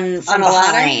someone from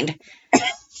behind.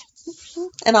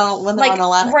 And when they're on a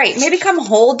ladder. Right. Maybe come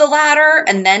hold the ladder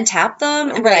and then tap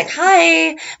them and be like,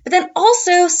 hi. But then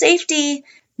also safety.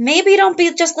 Maybe don't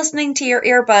be just listening to your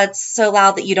earbuds so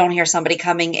loud that you don't hear somebody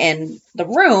coming in the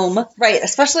room. Right,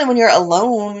 especially when you're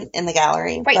alone in the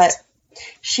gallery. Right. But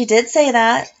she did say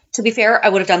that. To be fair, I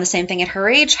would have done the same thing at her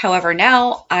age. However,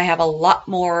 now I have a lot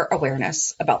more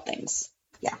awareness about things.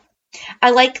 Yeah.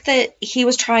 I like that he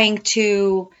was trying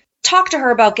to talk to her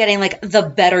about getting like the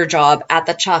better job at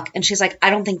the Chuck. And she's like,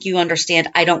 I don't think you understand.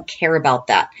 I don't care about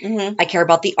that. I care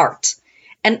about the art.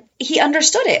 And he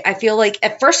understood it. I feel like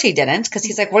at first he didn't, because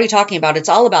he's like, what are you talking about? It's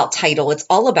all about title. It's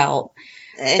all about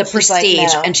the prestige.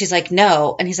 Like, no. And she's like,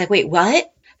 no. And he's like, wait,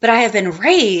 what? But I have been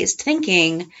raised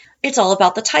thinking it's all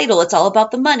about the title. It's all about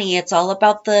the money. It's all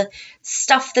about the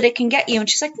stuff that it can get you. And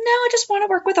she's like, no, I just want to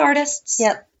work with artists.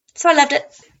 Yep. So I loved it.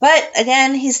 But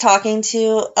again, he's talking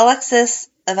to Alexis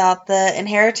about the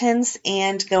inheritance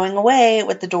and going away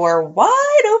with the door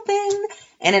wide open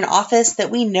in an office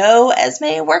that we know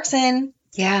Esme works in.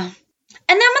 Yeah.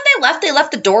 And then when they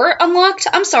left the door unlocked.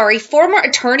 I'm sorry, former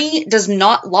attorney does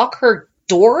not lock her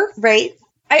door. Right.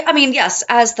 I mean, yes,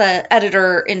 as the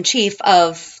editor-in-chief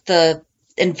of the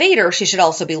Invader, she should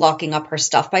also be locking up her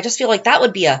stuff. But I just feel like that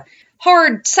would be a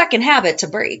hard second habit to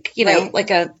break, you know, like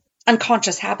a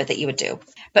unconscious habit that you would do.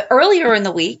 But earlier in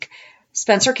the week,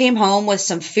 Spencer came home with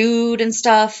some food and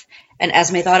stuff, and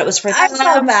Esme thought it was for them. I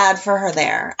felt bad for her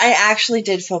there. I actually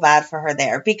did feel bad for her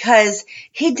there because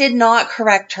he did not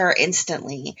correct her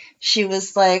instantly. She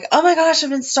was like, oh my gosh, I've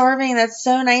been starving. That's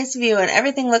so nice of you. And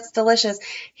everything looks delicious.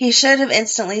 He should have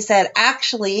instantly said,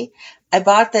 actually, I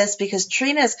bought this because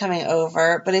Trina's coming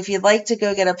over, but if you'd like to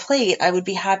go get a plate, I would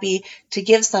be happy to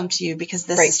give some to you because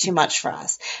this is too much for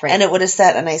us. Right. And it would have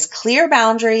set a nice clear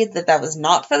boundary that was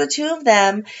not for the two of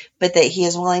them, but that he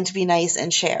is willing to be nice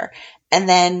and share. And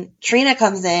then Trina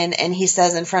comes in and he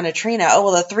says in front of Trina, oh,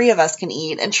 well, the three of us can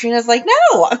eat. And Trina's like,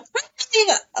 no, I'm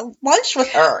having lunch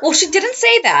with her. Well, she didn't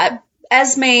say that.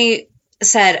 Esme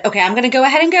said, okay, I'm going to go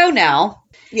ahead and go now.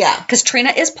 Yeah. Because Trina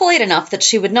is polite enough that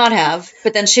she would not have.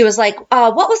 But then she was like,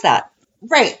 what was that?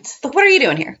 Right. Like, what are you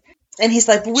doing here? And he's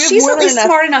like, she's at least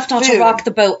smart enough not to rock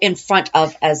the boat in front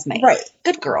of Esme. Right.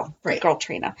 Good girl. Right. Good girl,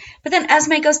 Trina. But then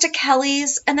Esme goes to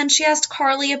Kelly's, and then she asked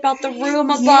Carly about the room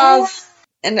above. Yeah.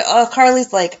 And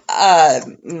Carly's like,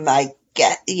 I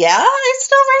get, it's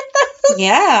still right there.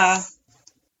 Yeah.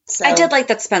 So. I did like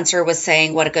that Spencer was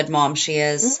saying what a good mom she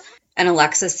is. Mm-hmm. And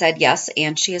Alexis said yes,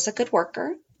 and she is a good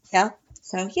worker. Yeah.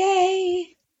 So,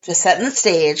 yay. Just setting the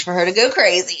stage for her to go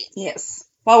crazy. Yes.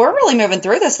 Well, we're really moving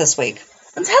through this week.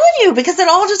 I'm telling you, because it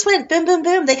all just went boom, boom,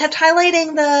 boom. They kept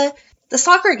highlighting the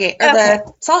soccer game, or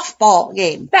the softball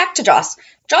game. Back to Joss.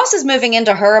 Joss is moving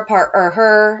into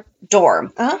her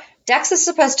dorm. Uh-huh. Dex is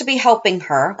supposed to be helping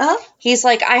her. Uh-huh. He's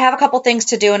like, I have a couple things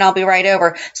to do and I'll be right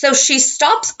over. So she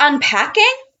stops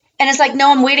unpacking and is like,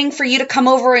 no, I'm waiting for you to come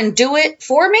over and do it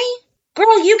for me.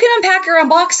 Girl, you can unpack your own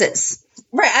boxes.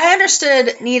 Right. I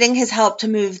understood needing his help to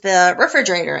move the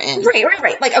refrigerator in.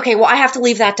 Right. Like, okay, well, I have to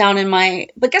leave that down in my...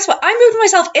 But guess what? I moved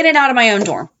myself in and out of my own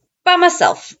dorm by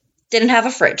myself. Didn't have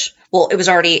a fridge. Well, it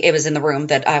was in the room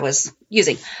that I was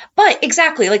using. But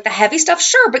exactly, like the heavy stuff,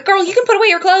 sure. But girl, you can put away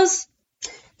your clothes.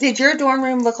 Did your dorm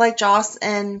room look like Joss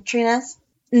and Trina's?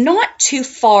 Not too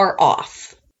far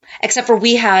off. Except for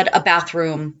we had a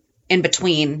bathroom in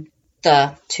between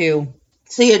the two.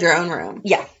 So you had your own room?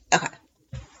 Yeah. Okay.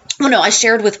 Well, no, I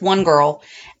shared with one girl,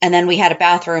 and then we had a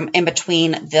bathroom in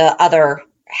between the other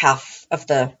half of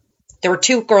the... There were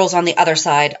two girls on the other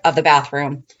side of the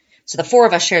bathroom. So the four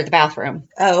of us shared the bathroom.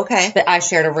 Oh, okay. But I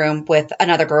shared a room with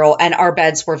another girl, and our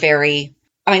beds were we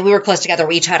were close together.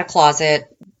 We each had a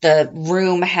closet. The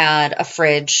room had a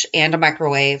fridge and a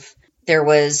microwave.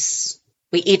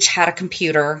 We each had a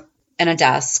computer and a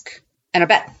desk and a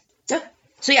bed. Yeah.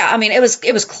 So yeah,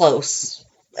 it was close.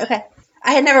 Okay.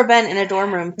 I had never been in a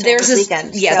dorm room this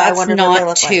weekend. Yeah, so that's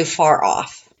not too far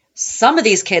off. Some of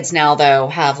these kids now, though,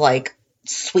 have like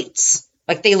suites.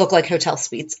 Like they look like hotel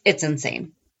suites. It's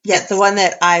insane. Yeah, the one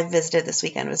that I visited this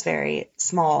weekend was very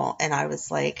small, and I was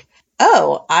like,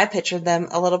 oh, I pictured them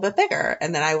a little bit bigger.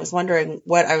 And then I was wondering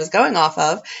what I was going off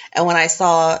of. And when I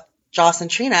saw Joss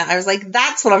and Trina, I was like,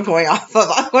 that's what I'm going off of.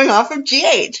 I'm going off of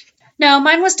GH. No,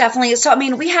 mine was definitely... So,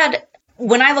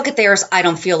 when I look at theirs, I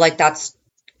don't feel like that's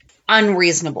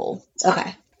unreasonable.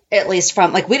 Okay. At least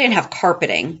from, we didn't have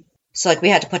carpeting. So, we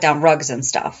had to put down rugs and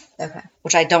stuff. Okay.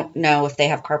 Which I don't know if they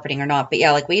have carpeting or not. But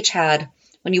yeah, we each had...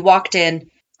 When you walked in,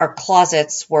 our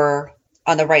closets were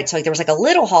on the right. So, there was, a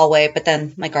little hallway, but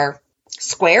then, our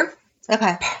square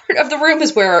part of the room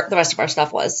is where the rest of our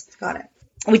stuff was. Got it.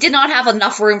 We did not have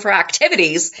enough room for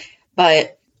activities,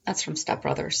 but that's from Step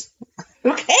Brothers.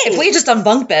 Okay. If we had just done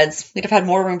bunk beds, we'd have had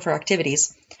more room for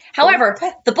activities. However,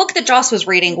 the book that Joss was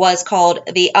reading was called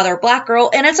The Other Black Girl,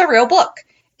 and it's a real book.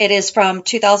 It is from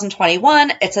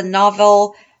 2021. It's a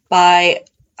novel by,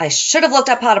 I should have looked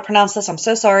up how to pronounce this, I'm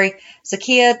so sorry,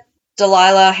 Zakiya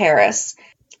Dalila Harris.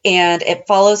 And it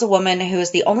follows a woman who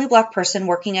is the only black person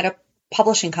working at a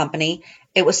publishing company.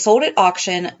 It was sold at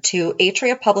auction to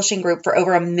Atria Publishing Group for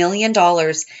over $1 million.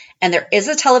 And there is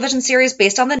a television series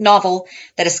based on the novel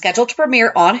that is scheduled to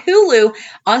premiere on Hulu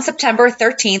on September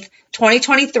 13th,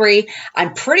 2023.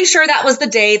 I'm pretty sure that was the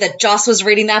day that Joss was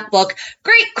reading that book.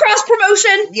 Great cross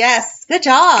promotion. Yes. Good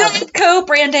job. Good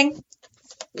co-branding.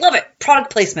 Love it.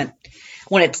 Product placement.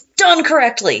 When it's done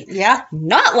correctly. Yeah.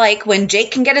 Not like when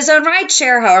Jake can get his own ride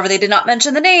share. However, they did not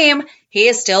mention the name. He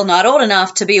is still not old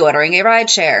enough to be ordering a ride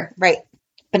share. Right.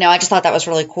 But no, I just thought that was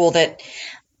really cool that,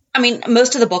 I mean,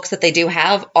 most of the books that they do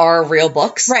have are real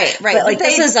books. Right. But like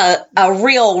this is a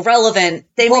real relevant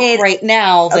book made right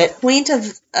now. A point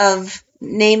of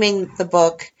naming the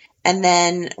book, and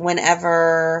then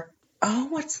whenever,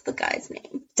 what's the guy's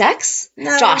name? Dex?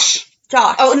 No. Josh.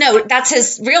 Oh, no, that's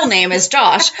his real name is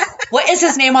Josh. What is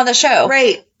his name on the show?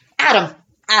 Right. Adam.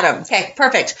 Okay,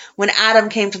 perfect. When Adam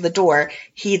came to the door,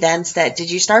 he then said, "Did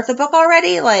you start the book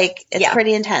already? Like, it's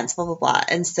pretty intense, blah, blah, blah."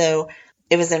 And so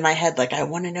it was in my head, like, I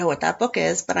want to know what that book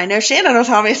is, but I know Shannon will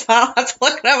tell me, so I'll have to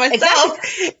look it up myself.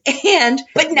 Exactly.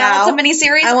 But now it's a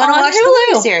miniseries I want to watch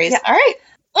Hulu. the miniseries. Yeah. All right.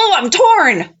 Oh, I'm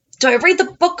torn. Do I read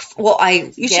the book? Well,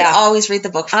 you should always read the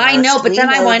book first. I know, but then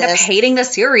I wind up hating the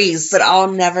series. But I'll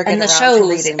never get and the around shows to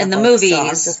reading the and the book, movies. So I'm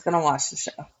just going to watch the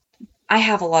show. I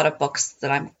have a lot of books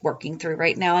that I'm working through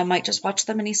right now. I might just watch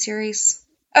the miniseries.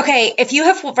 Okay, if you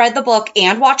have read the book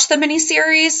and watched the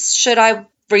miniseries, should I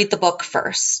read the book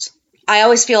first? I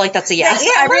always feel like that's a yes.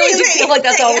 I really do feel like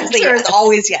that's always the answer. Yes. Is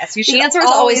always yes. You should the answer is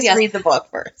always yes. Read the book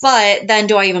first. But then,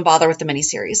 do I even bother with the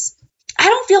miniseries? I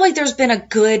don't feel like there's been a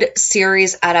good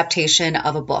series adaptation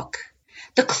of a book.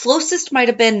 The closest might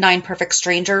have been 9 Perfect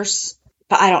Strangers,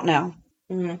 but I don't know.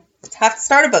 Have to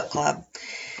start a book club.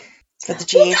 For the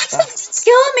GH that's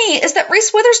killing me, is that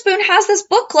Reese Witherspoon has this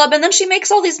book club and then she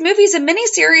makes all these movies and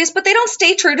miniseries, but they don't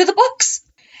stay true to the books.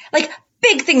 Like,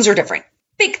 big things are different.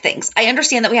 Big things. I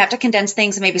understand that we have to condense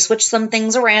things and maybe switch some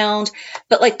things around,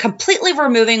 but like completely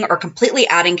removing or completely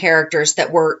adding characters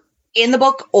that were in the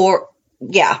book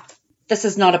this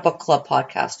is not a book club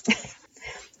podcast.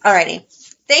 Alrighty.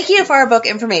 Thank you for our book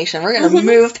information. We're going to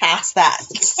move past that.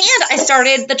 And I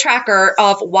started the tracker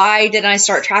of why didn't I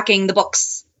start tracking the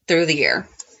books through the year.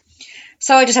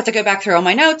 So I just have to go back through all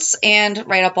my notes and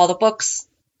write up all the books,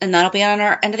 and that'll be on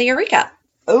our end of the year recap.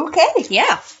 Okay.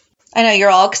 Yeah. I know you're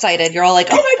all excited. You're all like,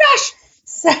 oh my gosh.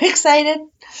 So excited.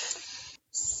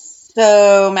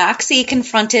 So Maxie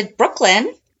confronted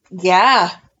Brooklyn. Yeah.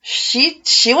 She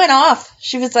went off.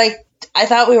 She was like, I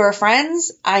thought we were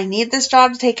friends. I need this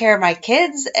job to take care of my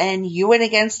kids, and you went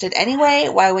against it anyway.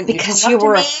 Why wouldn't you? Because you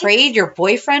were afraid your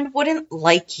boyfriend wouldn't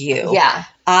like you. Yeah.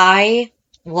 I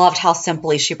loved how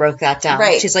simply she broke that down.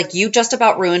 Right. She's like, you just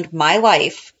about ruined my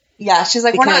life. Yeah. She's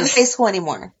like, we're not in high school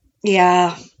anymore.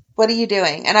 Yeah. What are you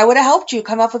doing? And I would have helped you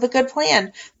come up with a good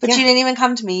plan, but you didn't even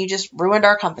come to me. You just ruined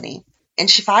our company. And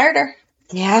she fired her.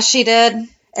 Yeah, she did.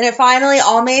 And it finally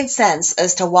all made sense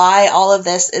as to why all of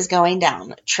this is going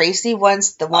down. Tracy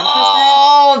wants the 1%.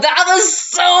 Oh, that was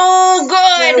so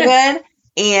good.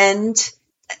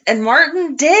 And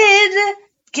Martin did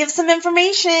give some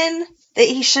information that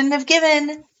he shouldn't have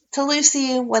given to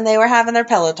Lucy when they were having their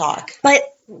pillow talk. But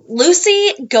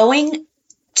Lucy going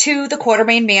to the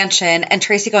Quartermaine mansion and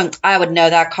Tracy going, I would know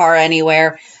that car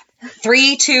anywhere.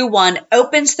 3, 2, 1,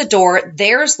 opens the door.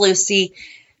 There's Lucy.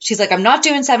 She's like, I'm not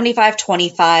doing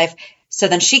 75-25. So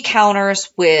then she counters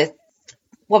with,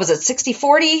 what was it,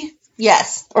 60-40?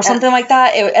 Yes. Or something like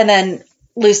that. And then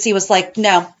Lucy was like,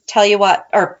 no, tell you what.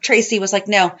 Or Tracy was like,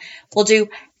 no, we'll do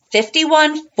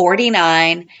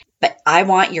 51-49, but I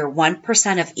want your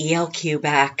 1% of ELQ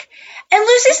back. And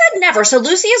Lucy said never. So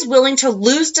Lucy is willing to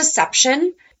lose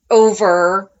deception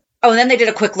over... Oh, and then they did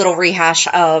a quick little rehash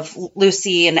of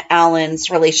Lucy and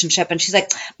Alan's relationship. And she's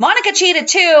like, Monica cheated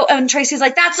too. And Tracy's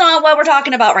like, that's not what we're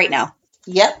talking about right now.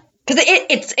 Yep.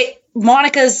 Because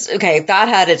Monica's, okay, that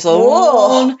had its own...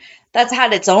 Whoa. That's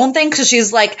had its own thing. Because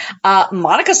she's like,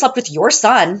 Monica slept with your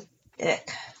son.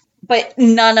 Ick. But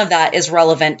none of that is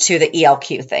relevant to the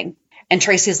ELQ thing. And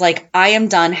Tracy's like, I am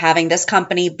done having this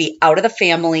company be out of the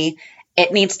family.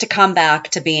 It needs to come back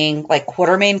to being like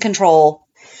Quartermaine control.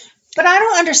 But I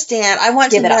don't understand. I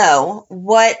want to know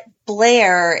what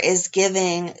Blair is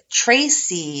giving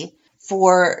Tracy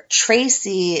for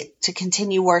Tracy to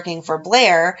continue working for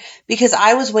Blair, because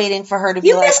I was waiting for her to be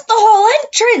You missed the whole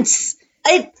entrance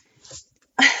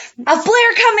of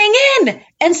Blair coming in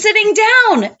and sitting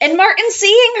down and Martin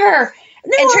seeing her.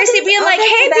 And Tracy being like,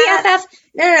 hey, BFF.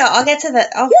 No, I'll get to the...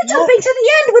 You're jumping to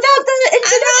the end without the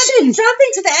introduction. I'm not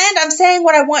jumping to the end. I'm saying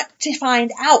what I want to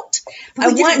find out.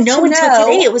 But we didn't know until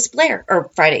today it was Blair. Or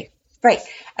Friday. Right.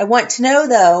 I want to know,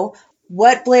 though,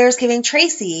 what Blair's giving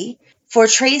Tracy for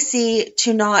Tracy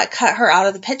to not cut her out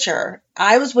of the picture.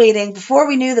 I was waiting, before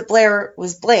we knew that Blair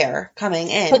was Blair coming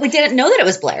in. But we didn't know that it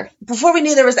was Blair. Before we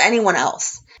knew there was anyone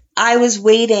else. I was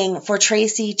waiting for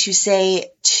Tracy to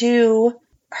say to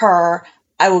her,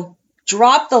 I will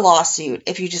drop the lawsuit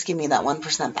if you just give me that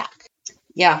 1% back.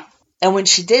 Yeah. And when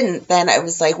she didn't, then I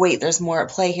was like, wait, there's more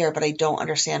at play here, but I don't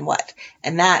understand what.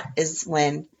 And that is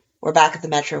when we're back at the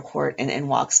Metro Court and in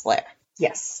walks Blair.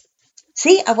 Yes.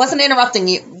 See, I wasn't interrupting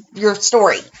your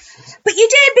story. But you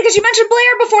did, because you mentioned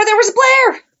Blair before there was a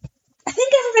Blair. I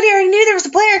think everybody already knew there was a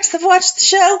Blair because they've watched the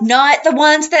show. Not the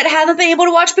ones that haven't been able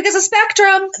to watch because of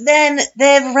Spectrum. Then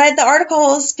they've read the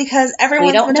articles because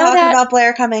everyone's been talking about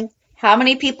Blair coming. How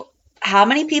many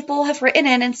people have written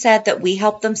in and said that we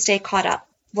helped them stay caught up?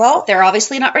 Well, they're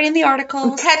obviously not reading the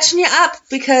articles. I'm catching you up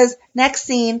because next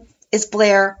scene is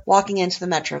Blair walking into the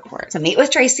Metro Court to meet with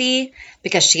Tracy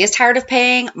because she is tired of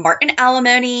paying Martin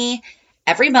alimony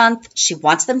every month. She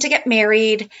wants them to get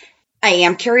married. I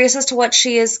am curious as to what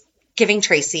she is giving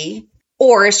Tracy,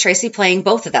 or is Tracy playing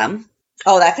both of them?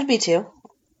 Oh, that could be too.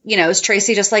 You know, is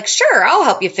Tracy just like, sure, I'll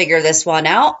help you figure this one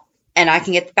out and I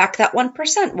can get back that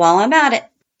 1% while I'm at it?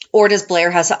 Or does Blair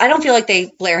I don't feel like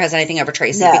Blair has anything over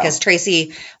Tracy because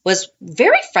Tracy was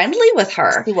very friendly with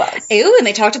her. He was. Ooh, and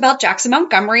they talked about Jackson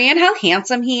Montgomery and how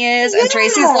handsome he is. Yeah. And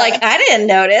Tracy's like, I didn't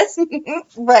notice.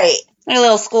 Right. A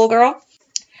little schoolgirl.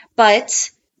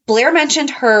 But Blair mentioned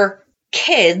her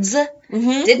kids,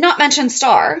 did not mention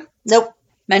Star. Nope.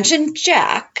 Mentioned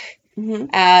Jack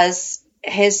as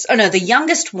the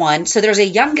youngest one. So there's a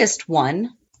youngest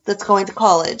one. That's going to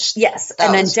college. Yes.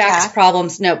 And then Jack's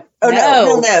problems. No.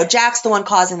 Jack's the one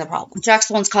causing the problem. Jack's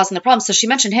the one's causing the problem. So she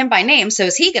mentioned him by name. So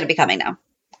is he going to be coming now?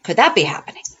 Could that be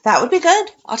happening? That would be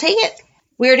good. I'll take it.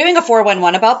 We are doing a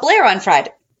 411 about Blair on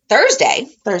Thursday.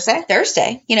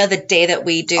 You know, the day that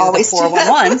we do the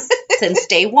 411s since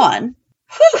day one.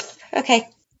 Whew. Okay.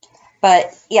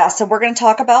 But yeah, so we're going to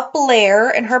talk about Blair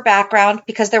and her background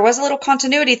because there was a little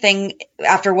continuity thing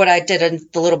after what I did and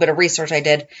the little bit of research I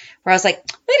did where I was like,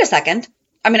 wait a second.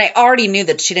 I mean, I already knew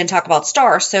that she didn't talk about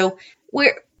Star. So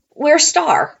where's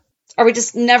Star? Are we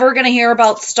just never going to hear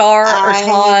about Star or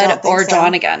Todd or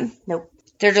John again? Nope.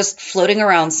 They're just floating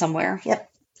around somewhere.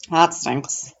 Yep. That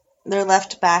stinks. They're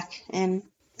left back in.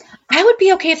 I would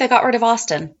be okay if they got rid of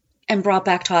Austin and brought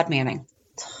back Todd Manning.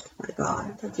 Oh my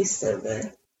God, that'd be so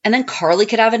good. And then Carly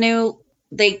could have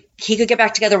he could get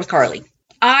back together with Carly.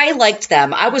 I liked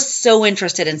them. I was so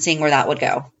interested in seeing where that would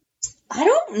go. I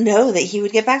don't know that he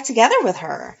would get back together with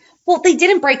her. Well, they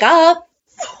didn't break up.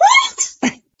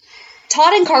 What?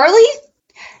 Todd and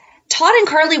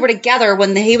Carly were together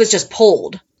when he was just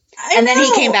pulled. And then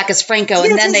he came back as Franco,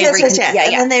 and then they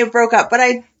and then they broke up. But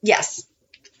I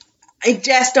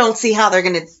just don't see how they're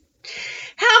going to.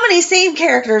 How many same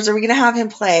characters are we going to have him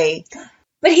play?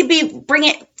 But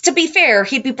to be fair,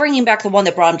 he'd be bringing back the one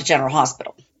that brought him to General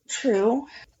Hospital. True.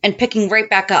 And picking right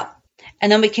back up.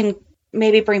 And then we can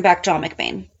maybe bring back John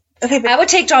McBain. Okay, but I would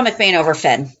take John McBain over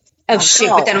Finn. Oh, shoot.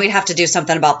 But then we'd have to do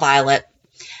something about Violet.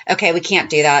 Okay, we can't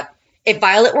do that. If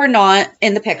Violet were not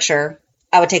in the picture,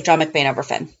 I would take John McBain over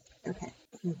Finn. Okay.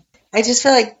 I just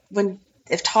feel like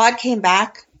if Todd came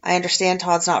back, I understand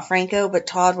Todd's not Franco, but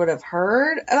Todd would have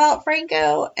heard about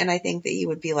Franco, and I think that he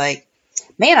would be like,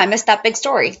 man, I missed that big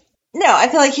story. No, I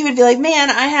feel like he would be like, man,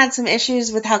 I had some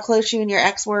issues with how close you and your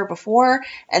ex were before,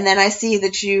 and then I see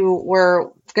that you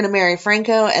were going to marry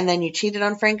Franco, and then you cheated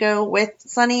on Franco with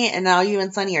Sonny, and now you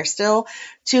and Sonny are still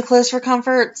too close for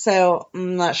comfort, so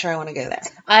I'm not sure I want to go there.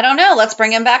 I don't know. Let's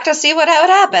bring him back to see what would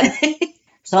happen.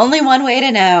 There's only one way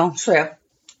to know. True.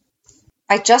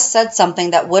 I just said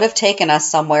something that would have taken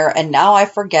us somewhere, and now I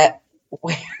forget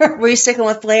where. Were you sticking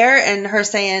with Blair and her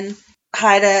saying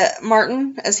hi to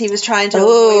Martin as he was trying to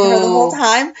avoid her the whole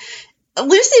time?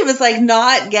 Lucy was like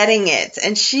not getting it,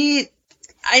 and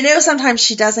I know sometimes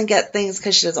she doesn't get things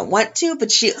because she doesn't want to, but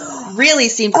she really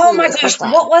seemed oh my gosh,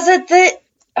 what was it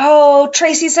that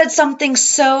Tracy said something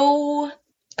so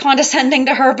condescending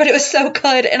to her, but it was so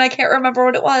good, and I can't remember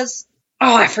what it was.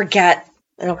 Oh, I forget.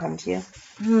 It'll come to you.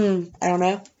 I don't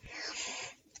know.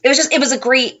 It was a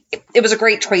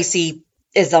great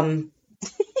Tracy-ism.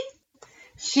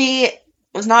 She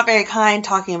was not very kind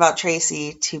talking about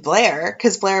Tracy to Blair,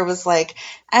 because Blair was like,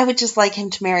 I would just like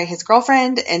him to marry his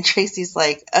girlfriend, and Tracy's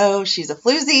like, oh, she's a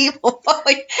floozy.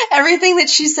 Like, everything that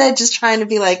she said, just trying to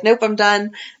be like, nope, I'm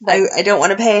done. I don't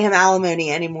want to pay him alimony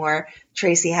anymore.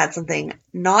 Tracy had something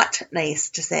not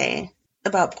nice to say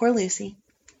about poor Lucy.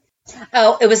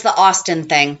 Oh, it was the Austin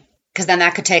thing, because then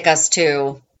that could take us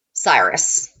to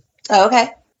Cyrus. Oh,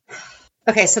 okay.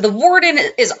 Okay, so the warden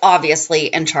is obviously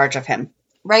in charge of him.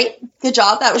 Right? Good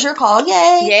job. That was your call.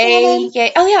 Yay. Yay.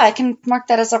 Yay. Oh, yeah, I can mark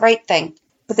that as the right thing.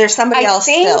 But there's somebody else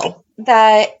still.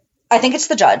 I think it's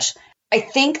the judge. I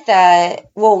think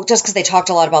that, well, just because they talked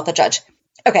a lot about the judge.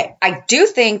 Okay, I do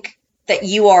think that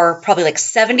you are probably like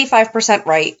 75%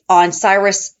 right on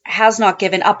Cyrus has not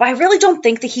given up. I really don't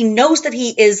think that he knows that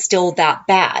he is still that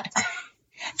bad.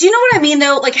 Do you know what I mean,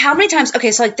 though? Like, how many times,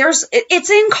 okay, so, like, it's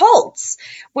in cults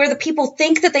where the people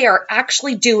think that they are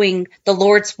actually doing the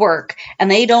Lord's work, and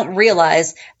they don't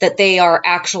realize that they are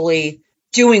actually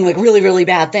doing, like, really, really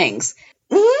bad things.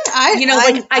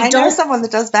 I know someone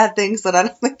that does bad things, but I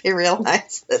don't think they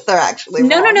realize that they're actually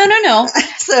No.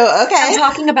 So, okay. I'm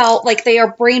talking about, like, they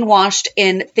are brainwashed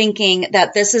in thinking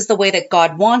that this is the way that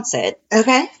God wants it.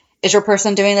 Okay. Is your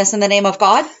person doing this in the name of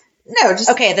God? No, just...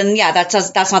 Okay, then, yeah,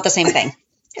 that's not the same thing.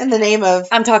 In the name of...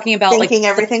 I'm talking about, thinking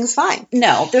everything's fine.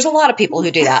 No, there's a lot of people who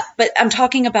do that. But I'm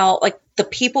talking about, like, the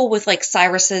people with, like,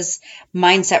 Cyrus's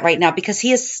mindset right now, because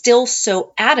he is still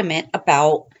so adamant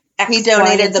about... He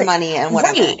donated the money and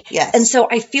whatever. Right. Yes. And so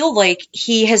I feel like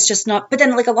he has just not... But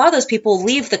then, like, a lot of those people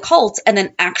leave the cult and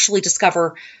then actually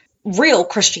discover real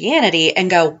Christianity and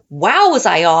go, wow, was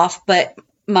I off? But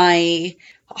my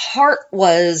heart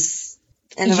was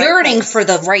yearning for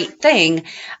the right thing.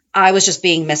 I was just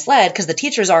being misled because the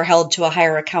teachers are held to a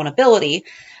higher accountability.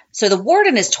 So the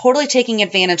warden is totally taking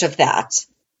advantage of that.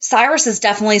 Cyrus is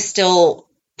definitely still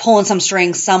pulling some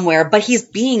strings somewhere, but he's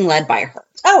being led by her.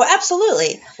 Oh,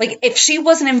 absolutely. Like, if she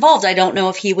wasn't involved, I don't know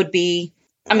if he would be...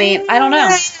 I mean, I don't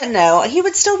know. No, he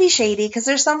would still be shady because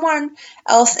there's someone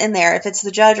else in there. If it's the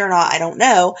judge or not, I don't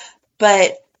know.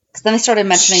 But... Because then they started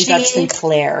mentioning Judge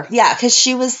Sinclair. Yeah, because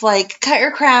she was like, cut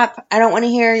your crap. I don't want to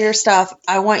hear your stuff.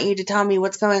 I want you to tell me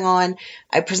what's going on.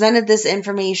 I presented this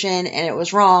information and it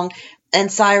was wrong. And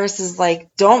Cyrus is like,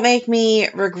 don't make me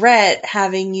regret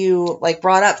having you, like,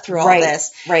 brought up through all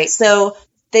this. Right. So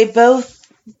they both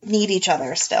need each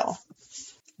other still.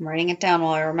 I'm writing it down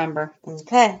while I remember.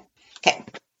 Okay.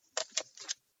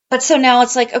 But so now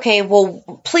it's like, okay,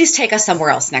 well, please take us somewhere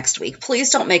else next week. Please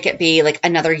don't make it be like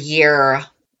another year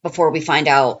before we find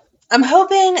out. I'm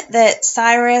hoping that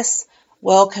Cyrus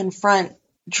will confront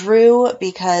Drew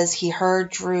because he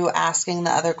heard Drew asking the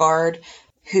other guard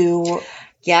who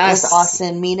was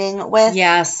Austin meeting with.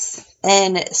 Yes.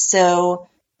 And so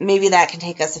maybe that can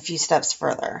take us a few steps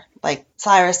further. Like,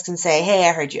 Cyrus can say, hey,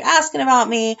 I heard you asking about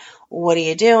me. What are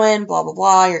you doing? Blah, blah,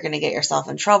 blah. You're going to get yourself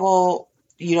in trouble.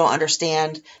 You don't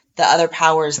understand the other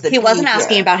powers that he wasn't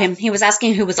asking about him. He was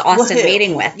asking who was Austin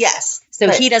meeting with. Yes. So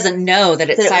he doesn't know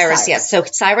that it's Cyrus yet. So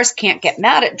Cyrus can't get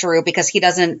mad at Drew because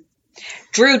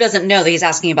Drew doesn't know that he's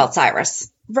asking about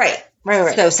Cyrus. Right.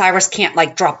 So Cyrus can't,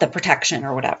 like, drop the protection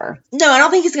or whatever. No, I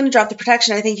don't think he's going to drop the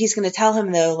protection. I think he's going to tell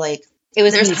him, though, like,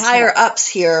 there's higher ups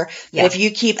here. Yeah. If you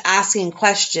keep asking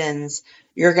questions,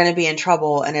 you're going to be in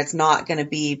trouble. And it's not going to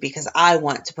be because I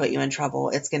want to put you in trouble.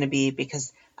 It's going to be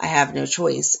because I have no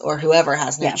choice, or whoever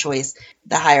has no choice.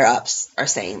 The higher ups are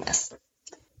saying this.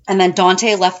 And then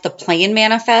Dante left the plane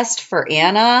manifest for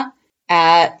Anna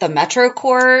at the Metro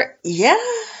Court. Yeah.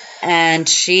 And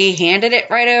she handed it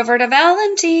right over to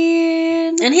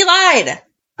Valentine. And he lied.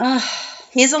 Ugh.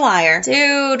 He's a liar.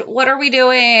 Dude, what are we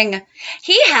doing?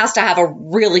 He has to have a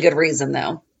really good reason,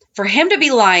 though, for him to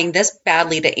be lying this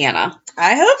badly to Anna.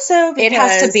 I hope so. It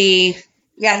has to be,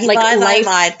 he like,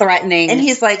 lied. Threatening. And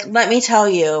he's like, let me tell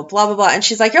you, blah, blah, blah. And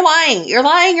she's like, you're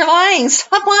lying.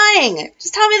 Stop lying.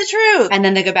 Just tell me the truth. And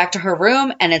then they go back to her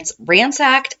room, and it's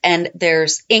ransacked, and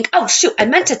there's ink. Oh, shoot. I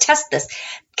meant to test this.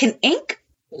 Can ink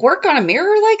work on a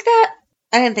mirror like that?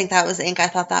 I didn't think that was ink. I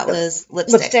thought that was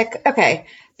lipstick. Okay.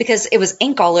 Because it was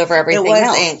ink all over everything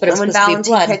else. Ink. But it was when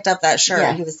Valentine picked up that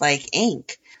shirt, he was like,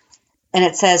 ink. And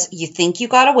it says, you think you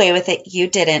got away with it. You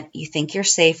didn't. You think you're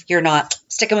safe. You're not.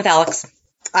 Sticking with Alex.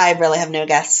 I really have no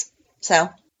guess. So,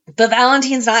 but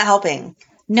Valentine's not helping.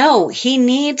 No, he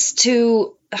needs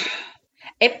to.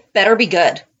 It better be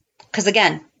good. Because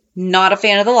again, not a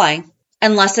fan of the lying.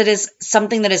 Unless it is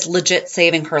something that is legit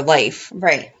saving her life.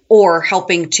 Right. Or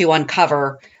helping to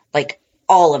uncover, like,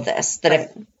 all of this.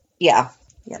 Yep.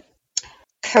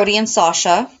 Cody and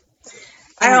Sasha.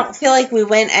 I don't feel like we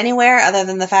went anywhere other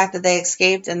than the fact that they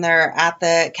escaped and they're at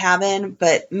the cabin.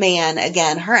 But man,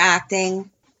 again, her acting,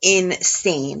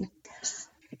 insane.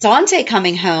 Dante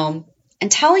coming home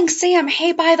and telling Sam,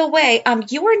 hey, by the way,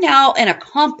 you are now an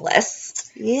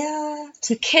accomplice. Yeah.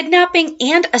 To kidnapping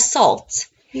and assault.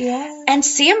 Yeah. And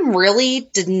Sam really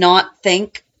did not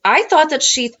think, I thought that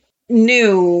she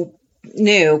knew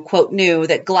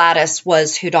that Gladys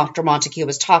was who Dr. Montague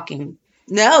was talking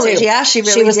No, to. Yeah, she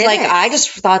really She was didn't. like, I just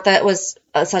thought that was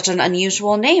such an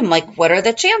unusual name. Like, what are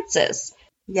the chances?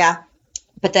 Yeah.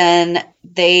 But then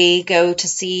they go to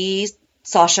see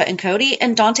Sasha and Cody,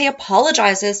 and Dante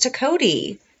apologizes to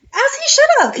Cody. As he should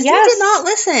have, because he did not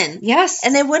listen. Yes.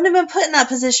 And they wouldn't have been put in that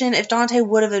position if Dante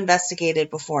would have investigated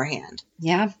beforehand.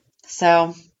 Yeah.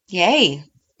 So, yay.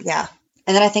 Yeah.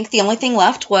 And then I think the only thing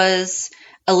left was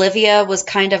Olivia was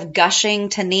kind of gushing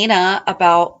to Nina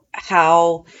about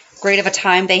how great of a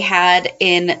time they had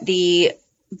in the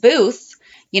booth,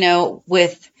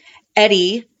 with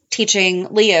Eddie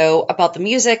teaching Leo about the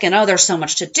music and, there's so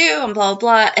much to do and blah, blah,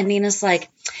 blah. And Nina's like,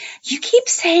 you keep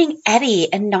saying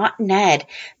Eddie and not Ned.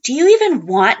 Do you even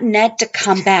want Ned to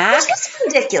come back? This is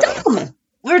ridiculous.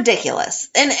 Ridiculous.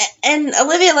 And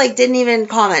Olivia didn't even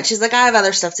comment. She's like, I have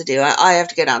other stuff to do. I have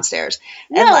to go downstairs.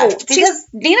 And left because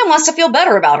Nina wants to feel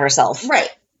better about herself.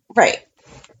 Right.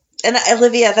 And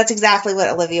Olivia, that's exactly what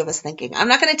Olivia was thinking. I'm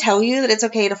not going to tell you that it's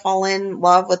okay to fall in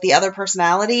love with the other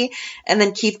personality and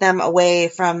then keep them away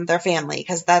from their family,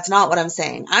 because that's not what I'm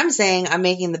saying. I'm saying I'm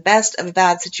making the best of a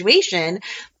bad situation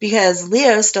because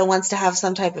Leo still wants to have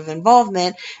some type of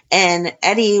involvement, and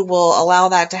Eddie will allow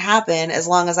that to happen as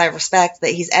long as I respect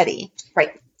that he's Eddie.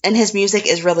 Right. And his music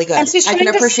is really good. And she's I trying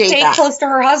can appreciate to stay that. close to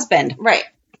her husband. Right.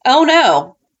 Oh,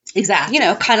 no. Exactly.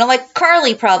 Kind of like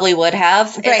Carly probably would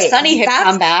have if Sonny had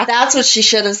come back. That's what she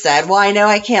should have said. Well, I know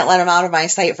I can't let him out of my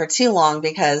sight for too long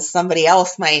because somebody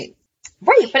else might.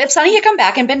 Right. But if Sonny had come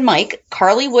back and been Mike,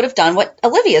 Carly would have done what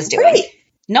Olivia's doing. Right.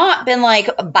 Not been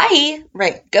like, bye.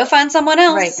 Right. Go find someone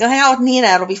else. Right. Go hang out with Nina.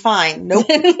 It'll be fine. Nope.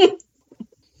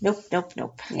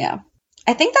 Nope. Yeah.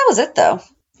 I think that was it, though.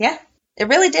 Yeah. It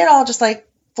really did all just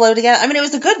flow together. I mean, it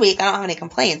was a good week. I don't have any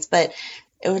complaints, but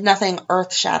it was nothing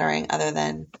earth-shattering other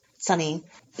than Sonny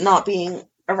not being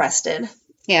arrested.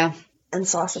 Yeah. And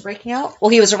Sasha breaking out. Well,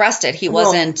 he was arrested. He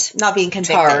wasn't not being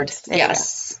convicted. Tarred.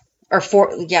 Yes. Or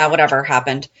whatever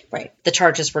happened. Right. The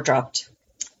charges were dropped.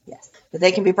 Yes. But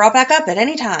they can be brought back up at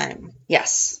any time.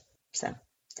 Yes. So,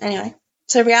 anyway.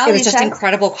 So, reality check. It was just check.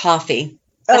 incredible coffee.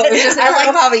 Oh, it was just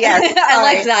incredible coffee, yes. I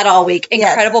liked that all week.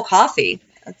 Incredible coffee.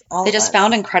 That's all they just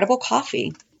found incredible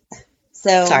coffee.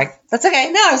 So sorry. That's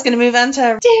okay. Now I was going to move on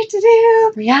to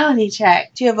reality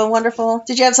check. Did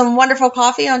you have some wonderful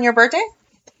coffee on your birthday?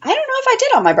 I don't know if I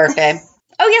did on my birthday.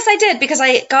 Oh, yes, I did, because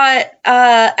I got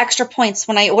extra points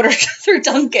when I ordered through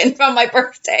Dunkin' from my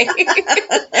birthday.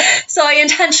 So I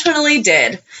intentionally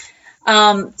did.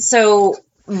 So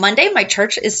Monday, my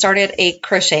church started a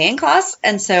crocheting class,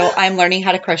 and so I'm learning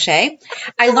how to crochet.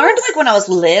 I learned when I was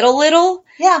little.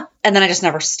 Yeah. And then I just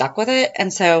never stuck with it.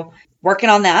 And so working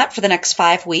on that for the next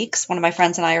 5 weeks. One of my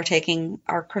friends and I are taking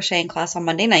our crocheting class on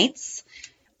Monday nights.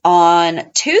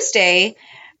 On Tuesday,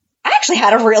 I actually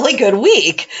had a really good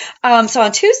week. So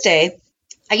on Tuesday,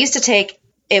 I used to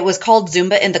it was called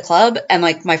Zumba in the Club. And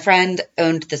my friend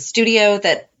owned the studio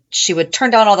that she would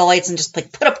turn down all the lights and just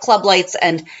put up club lights,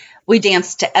 and we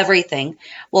danced to everything.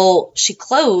 Well, she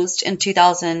closed in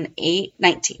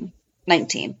 2019.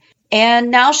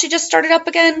 And now she just started up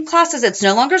again classes. It's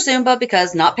no longer Zumba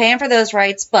because not paying for those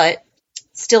rights, but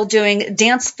still doing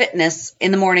dance fitness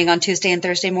in the morning on Tuesday and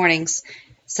Thursday mornings.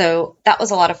 So that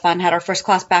was a lot of fun. Had our first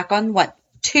class back on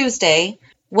Tuesday.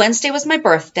 Wednesday was my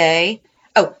birthday.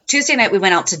 Oh, Tuesday night we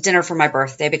went out to dinner for my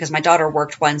birthday because my daughter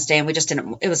worked Wednesday and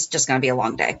it was just going to be a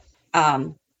long day.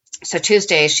 So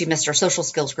Tuesday, she missed her social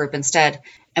skills group instead,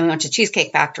 and we went to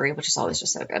Cheesecake Factory, which is always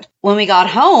just so good. When we got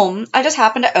home, I just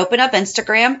happened to open up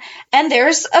Instagram, and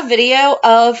there's a video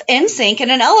of NSYNC in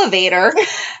an elevator,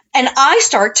 and I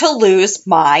start to lose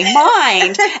my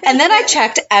mind. And then I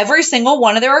checked every single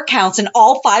one of their accounts, and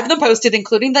all 5 of them posted,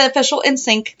 including the official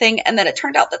NSYNC thing, and then it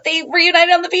turned out that they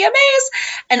reunited on the VMAs,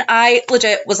 and I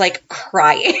legit was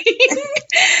crying.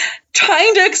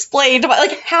 Trying to explain to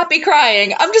happy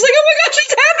crying. I'm just oh my gosh,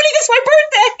 it's happening. It's my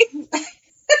birthday.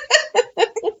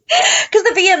 Because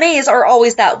the VMAs are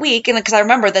always that week. And because I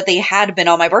remember that they had been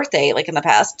on my birthday, in the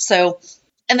past. So,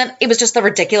 and then it was just the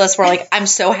ridiculous where I'm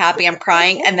so happy I'm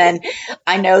crying. And then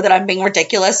I know that I'm being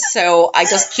ridiculous. So I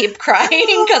just keep crying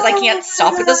because I can't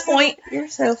stop at this point. You're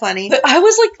so funny. But I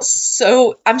was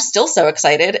I'm still so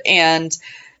excited. And,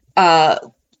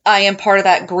 I am part of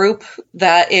that group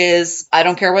that is, I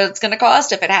don't care what it's going to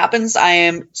cost. If it happens, I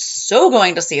am so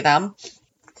going to see them.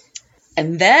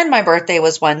 And then my birthday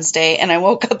was Wednesday, and I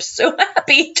woke up so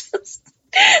happy just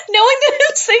knowing that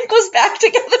NSYNC was back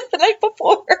together the night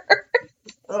before.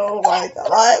 Oh my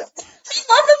God. I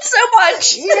love them so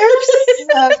much. You're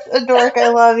such a dork. I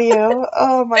love you.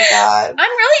 Oh my God.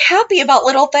 I'm really happy about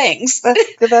little things.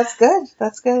 That's good.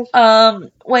 That's good.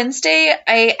 Wednesday,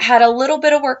 I had a little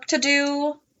bit of work to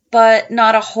do, but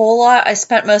not a whole lot. I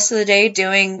spent most of the day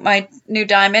doing my new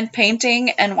diamond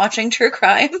painting and watching true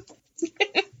crime.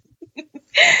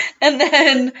 And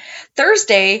then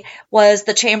Thursday was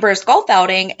the Chambers golf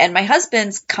outing, and my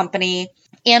husband's company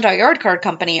and our yard card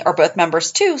company are both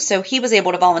members too. So he was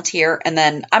able to volunteer, and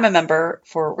then I'm a member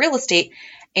for real estate,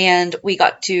 and we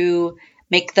got to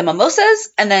make the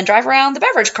mimosas and then drive around the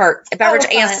beverage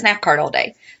and snack cart all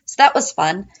day. So that was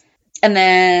fun. And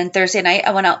then Thursday night,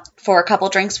 I went out for a couple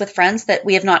drinks with friends that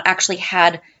we have not actually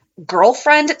had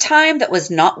girlfriend time that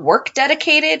was not work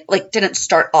dedicated, like didn't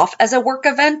start off as a work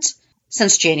event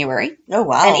since January. Oh,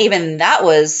 wow. And even that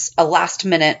was a last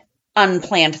minute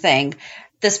unplanned thing.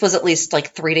 This was at least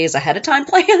like 3 days ahead of time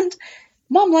planned.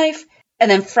 Mom life. And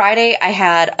then Friday, I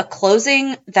had a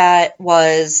closing that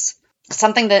was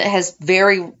something that has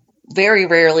very, very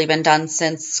rarely been done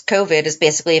since COVID, is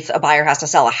basically if a buyer has to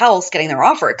sell a house, getting their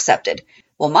offer accepted.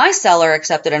 Well, my seller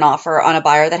accepted an offer on a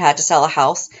buyer that had to sell a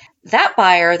house. That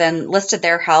buyer then listed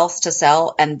their house to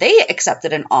sell, and they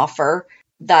accepted an offer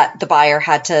that the buyer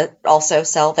had to also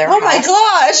sell their house. Oh my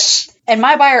gosh. And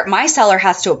my seller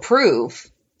has to approve,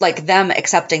 like, them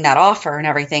accepting that offer and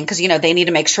everything, because, you know, they need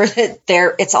to make sure that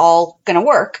it's all going to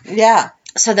work. Yeah.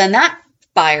 So then that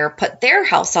buyer put their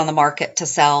house on the market to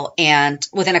sell, and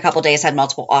within a couple days had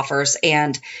multiple offers,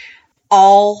 and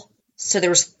so there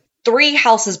was 3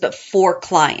 houses but 4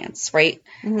 clients, right?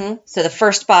 Mm-hmm. So the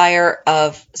first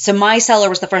so my seller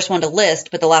was the first one to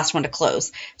list, but the last one to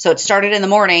close. So it started in the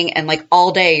morning, and like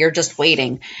all day you're just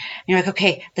waiting. And you're like,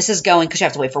 okay, this is going, because you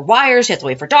have to wait for wires, you have to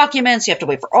wait for documents, you have to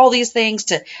wait for all these things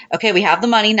okay, we have the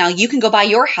money, now you can go buy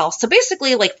your house. So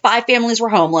basically like 5 families were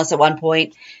homeless at one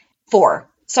point. 4.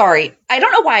 Sorry. I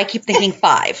don't know why I keep thinking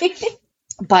 5,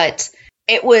 but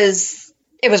it was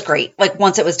great. Like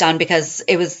once it was done, because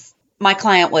my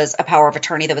client was a power of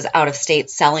attorney that was out of state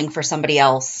selling for somebody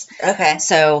else. Okay.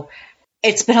 So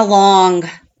it's been a long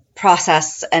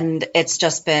process, and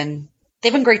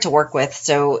they've been great to work with.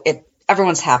 So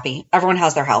everyone's happy. Everyone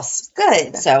has their house.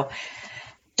 Good. So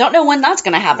don't know when that's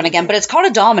going to happen again, but it's called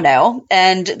a domino.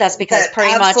 And that's because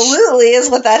pretty much absolutely is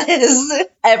what that is.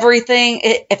 Everything,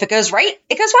 if it goes right,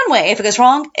 it goes one way. If it goes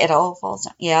wrong, it all falls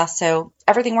down. Yeah. So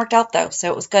everything worked out though. So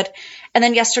it was good. And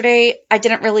then yesterday I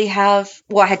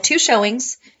had 2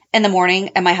 showings in the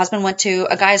morning, and my husband went to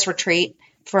a guy's retreat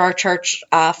for our church,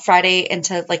 Friday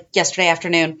into like yesterday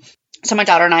afternoon. So my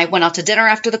daughter and I went out to dinner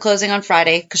after the closing on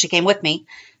Friday, because she came with me.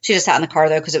 She just sat in the car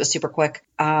though, because it was super quick.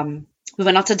 We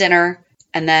went out to dinner,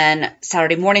 and then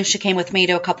Saturday morning she came with me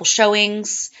to a couple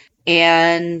showings.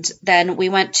 And then we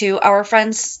went to our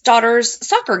friend's daughter's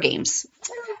soccer games.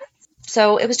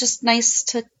 So it was just nice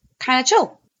to kind of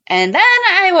chill. And then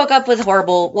I woke up with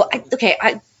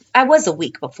I was a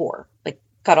week before, like,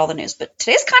 got all the news, but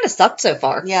today's kind of sucked so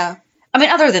far. Yeah. I mean,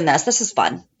 other than this is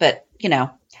fun, but, you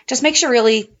know, just makes you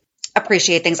really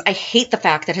appreciate things. I hate the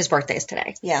fact that his birthday is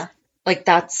today. Yeah. Like,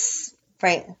 that's...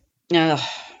 Right.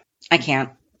 I can't.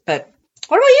 But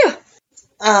what about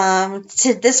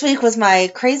you? This week was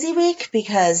my crazy week,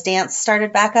 because dance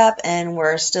started back up and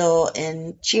we're still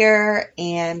in cheer.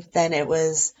 And then it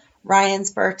was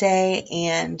Ryan's birthday,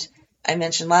 and I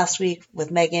mentioned last week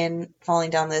with Megan falling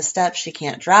down those steps, she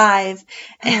can't drive.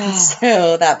 And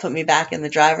so that put me back in the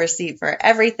driver's seat for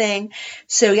everything.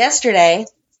 So yesterday,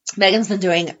 Megan's been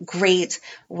doing great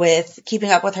with keeping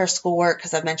up with her schoolwork,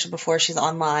 because I've mentioned before she's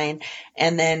online,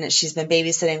 and then she's been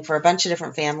babysitting for a bunch of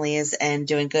different families and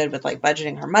doing good with like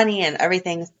budgeting her money and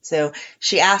everything. So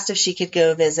she asked if she could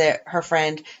go visit her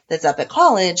friend that's up at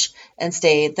college and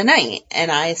stay the night.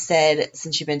 And I said,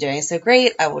 since you've been doing so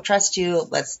great, I will trust you.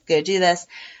 Let's go do this.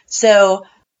 So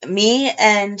me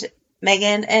and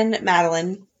Megan and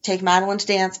Madeline take Madeline to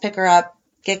dance, pick her up,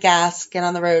 get gas, get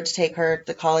on the road to take her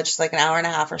to college. It's like an hour and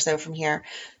a half or so from here.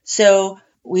 So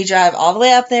we drive all the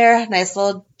way up there, nice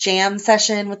little jam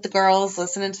session with the girls,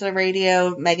 listening to the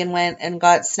radio. Megan went and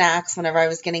got snacks whenever I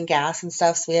was getting gas and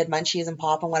stuff. So we had munchies and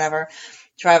pop and whatever.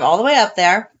 Drive all the way up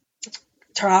there,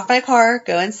 turn off my car,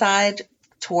 go inside,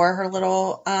 tour her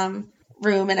little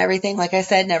room and everything. Like I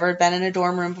said, never been in a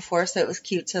dorm room before, so it was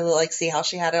cute to like see how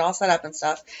she had it all set up and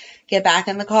stuff. Get back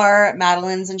in the car,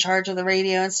 Madeline's in charge of the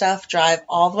radio and stuff, drive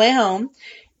all the way home,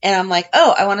 and I'm like,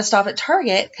 oh, I want to stop at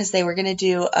Target, because they were going to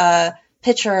do a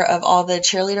picture of all the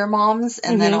cheerleader moms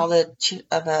and then all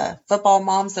the football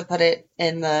moms, and put it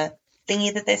in the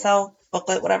thingy that they sell,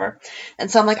 booklet, whatever. And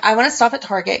so I'm like, I want to stop at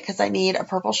Target because I need a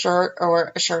purple shirt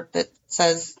or a shirt that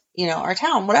says, you know, our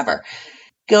town, whatever.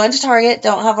 Go into Target,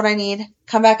 don't have what I need,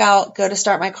 come back out, go to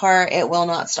start my car, it will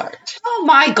not start. Oh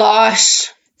my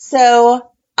gosh.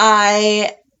 So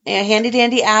I, handy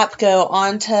dandy app, go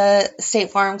on to State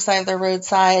Farm, because I have their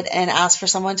roadside, and ask for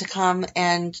someone to come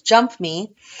and jump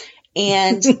me,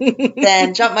 and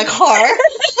then jump my car.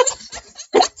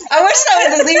 I wish I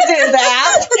would at least do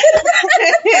that.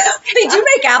 They do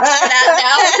make apps for that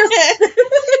now.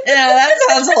 Yeah, that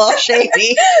sounds a little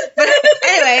shady. But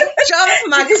anyway, jumped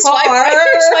my car.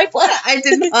 Swipe left. I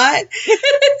did not.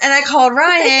 And I called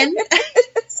Ryan.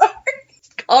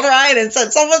 Called Ryan and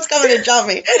said, someone's coming to jump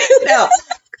me. No.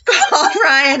 called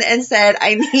Ryan and said,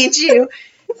 I need you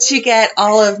to get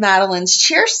all of Madeline's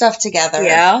cheer stuff together.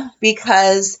 Yeah.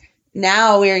 Because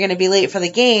now we are going to be late for the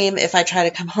game if I try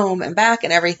to come home and back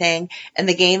and everything. And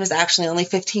the game is actually only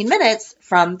 15 minutes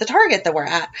from the Target that we're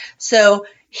at. So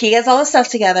he gets all the stuff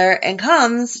together and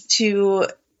comes to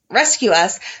rescue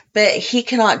us, but he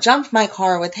cannot jump my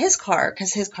car with his car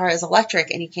because his car is electric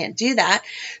and he can't do that.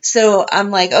 So I'm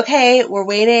like, okay, we're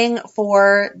waiting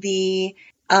for the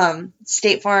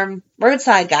State Farm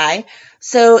roadside guy.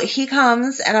 So he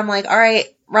comes and I'm like, all right,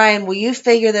 Ryan, will you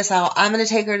figure this out? I'm going to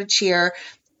take her to cheer.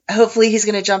 Hopefully he's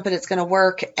going to jump it. It's going to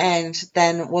work. And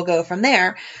then we'll go from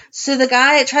there. So the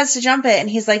guy tries to jump it and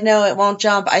he's like, no, it won't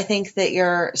jump. I think that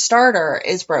your starter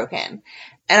is broken.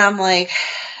 And I'm like,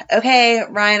 okay,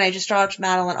 Ryan, I just dropped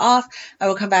Madeline off. I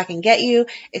will come back and get you.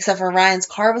 Except for Ryan's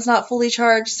car was not fully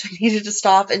charged. So we needed to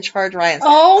stop and charge Ryan's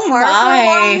car. Oh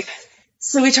my.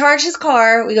 So we charge his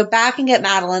car. We go back and get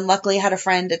Madeline. Luckily, I had a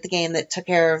friend at the game that took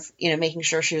care of, making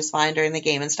sure she was fine during the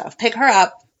game and stuff. Pick her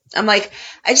up. I'm like,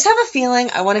 I just have a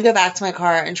feeling I want to go back to my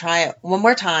car and try it one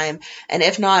more time. And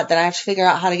if not, then I have to figure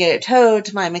out how to get it towed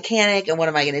to my mechanic. And what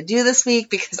am I going to do this week?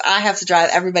 Because I have to drive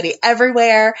everybody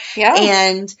everywhere. Yeah.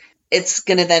 And it's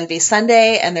going to then be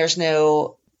Sunday and there's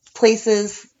no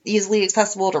places easily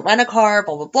accessible to rent a car,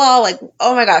 blah, blah, blah. Like,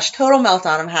 oh my gosh, total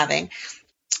meltdown I'm having.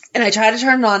 And I try to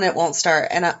turn it on, it won't start.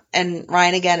 And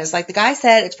Ryan again is like, the guy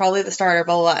said it's probably the starter,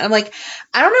 blah, blah, blah. And I'm like,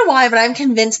 I don't know why, but I'm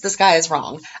convinced this guy is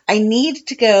wrong. I need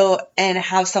to go and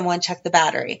have someone check the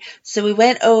battery. So we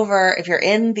went over, if you're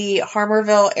in the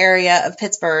Harmerville area of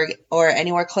Pittsburgh or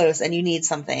anywhere close and you need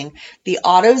something, the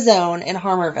AutoZone in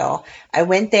Harmerville. I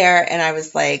went there and I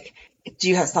was like, do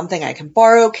you have something I can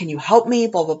borrow? Can you help me?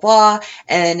 Blah, blah, blah.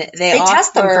 And they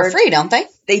test them for free, don't they?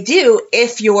 They do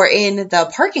if you're in the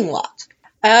parking lot.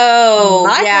 Oh,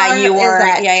 yeah, you were.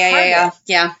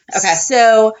 Yeah. Okay.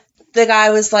 So the guy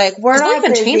was like, we're not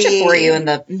going to change it for you in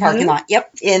the parking lot.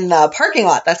 Yep. In the parking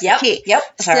lot. That's the key.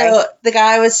 Yep. Sorry. So the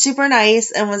guy was super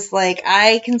nice and was like,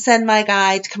 I can send my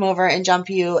guy to come over and jump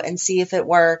you and see if it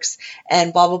works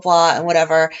and blah, blah, blah and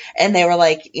whatever. And they were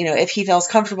like, if he feels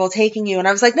comfortable taking you. And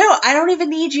I was like, no, I don't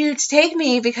even need you to take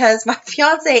me because my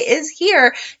fiance is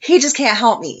here. He just can't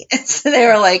help me. And so they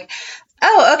were like,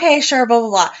 oh, okay, sure, blah, blah,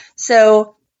 blah.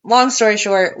 So long story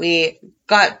short, we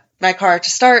got my car to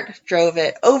start, drove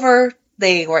it over.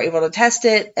 They were able to test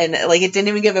it, and it didn't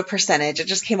even give a percentage. It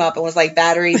just came up and was like,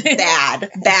 battery bad.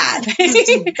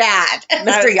 Mr.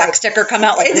 Yuck sticker come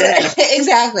out like that.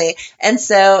 Exactly. And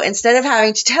so instead of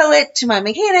having to tow it to my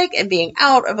mechanic and being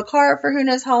out of a car for who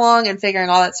knows how long and figuring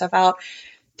all that stuff out,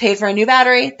 paid for a new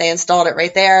battery. They installed it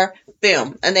right there.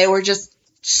 Boom. And they were just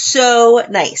so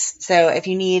nice. So if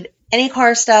you need any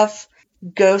car stuff,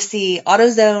 go see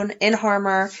AutoZone in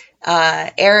Harmer,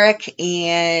 Eric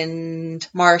and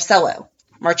Marcello,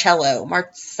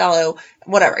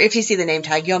 whatever. If you see the name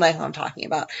tag, you'll know who I'm talking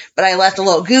about. But I left a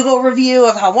little Google review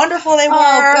of how wonderful they were.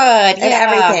 Oh, good. And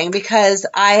everything. Because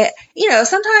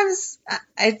sometimes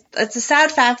it's a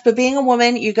sad fact, but being a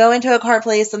woman, you go into a car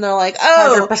place and they're like,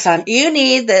 oh, 100%. You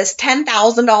need this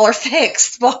 $10,000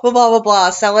 fix, blah, blah, blah, blah, blah.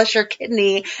 Sell us your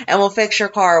kidney and we'll fix your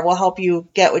car. We'll help you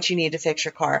get what you need to fix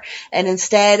your car. And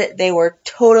instead, they were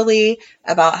totally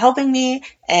about helping me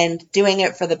and doing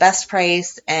it for the best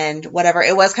price and whatever.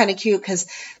 It was kind of cute because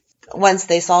once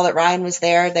they saw that Ryan was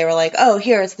there, they were like, oh,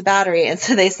 here, it's the battery. And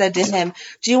so they said to him,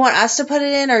 do you want us to put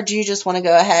it in or do you just want to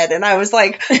go ahead? And I was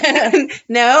like,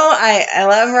 no, I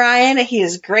love Ryan. He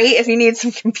is great. If you need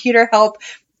some computer help,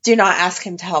 do not ask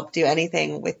him to help do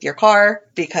anything with your car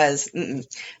because,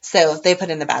 So they put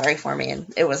in the battery for me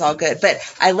and it was all good. But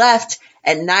I left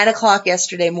at 9:00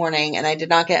 yesterday morning and I did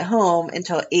not get home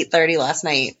until 8:30 last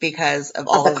night because of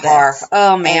all of the car.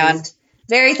 Oh, man. And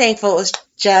very thankful it was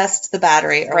just the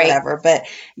battery or whatever. But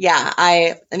yeah,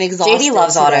 I am exhausted. JD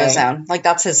loves today. AutoZone.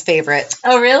 That's his favorite.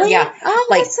 Oh, really? Yeah. Oh,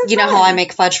 that's so you know fun. how I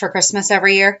make fudge for Christmas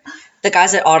every year? The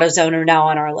guys at AutoZone are now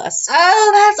on our list.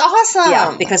 Oh, that's awesome.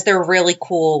 Yeah, because they're really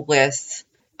cool with,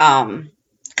 because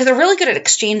they're really good at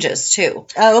exchanges too.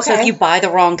 Oh, okay. So if you buy the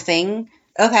wrong thing.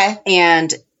 Okay.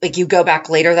 And you go back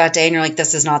later that day and you're like,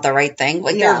 this is not the right thing.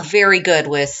 They're very good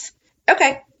with,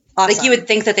 okay. Awesome. You would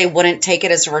think that they wouldn't take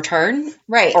it as a return.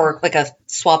 Right. Or a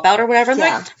swap out or whatever. And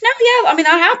that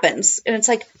happens. And it's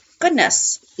like,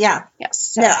 goodness. Yeah. Yes.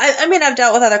 So. No, I mean, I've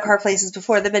dealt with other car places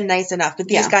before. They've been nice enough. But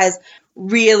these guys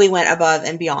really went above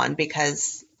and beyond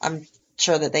because I'm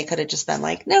sure that they could have just been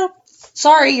like, no,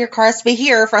 sorry, your car has to be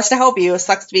here for us to help you. It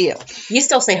sucks to be you. You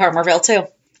still say Harmerville too.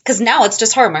 Because now it's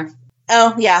just Harmer.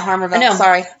 Oh, yeah, Harmerville. No,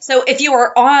 sorry. So if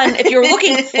you're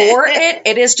looking for it,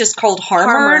 it is just called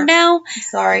Harmer now.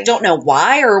 Sorry. Don't know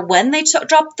why or when they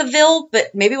dropped the Ville,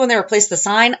 but maybe when they replaced the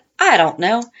sign. I don't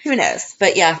know. Who knows?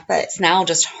 But yeah, it's now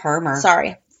just Harmer.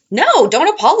 Sorry. No,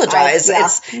 don't apologize. Yeah.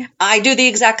 I do the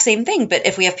exact same thing, but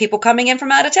if we have people coming in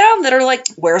from out of town that are like,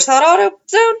 where's that auto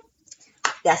zone?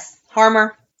 Yes,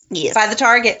 Harmer. Yes. By the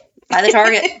Target. By the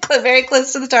Target. Very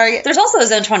close to the Target. There's also a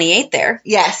Zone 28 there.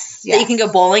 Yes. That you can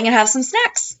go bowling and have some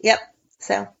snacks. Yep.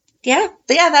 So. Yeah.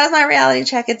 But yeah, that was my reality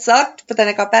check. It sucked, but then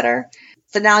it got better.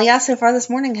 But now, yeah, so far this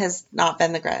morning has not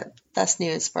been the best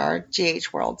news for our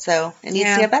GH world. So it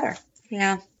needs to get better.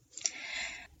 Yeah.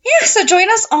 Yeah, so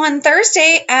join us on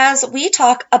Thursday as we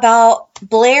talk about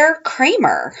Blair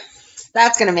Kramer.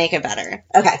 That's going to make it better.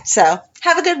 Okay. So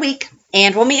have a good week.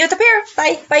 And we'll meet you at the pier.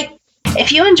 Bye. Bye.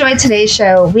 If you enjoyed today's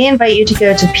show, we invite you to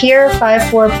go to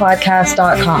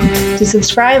pier54podcast.com to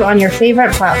subscribe on your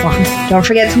favorite platform. Don't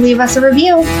forget to leave us a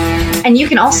review. And you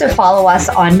can also follow us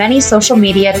on many social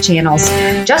media channels.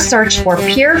 Just search for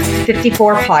Pier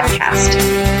 54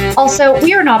 Podcast. Also,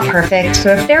 we are not perfect,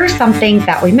 so if there is something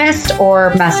that we missed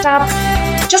or messed up,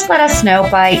 just let us know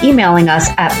by emailing us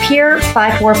at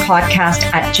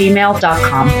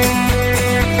pier54podcast@gmail.com.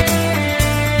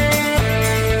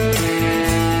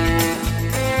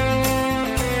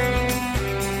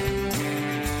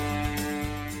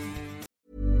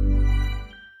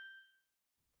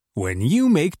 When you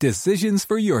make decisions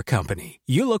for your company,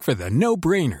 you look for the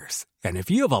no-brainers. And if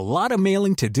you have a lot of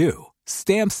mailing to do,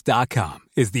 Stamps.com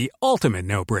is the ultimate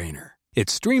no-brainer. It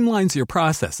streamlines your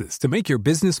processes to make your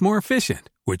business more efficient,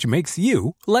 which makes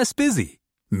you less busy.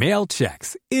 Mail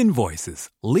checks, invoices,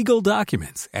 legal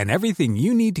documents, and everything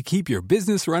you need to keep your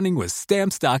business running with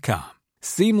Stamps.com.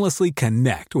 Seamlessly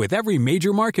connect with every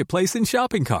major marketplace and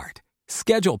shopping cart.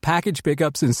 Schedule package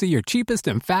pickups and see your cheapest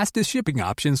and fastest shipping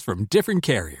options from different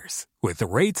carriers, with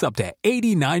rates up to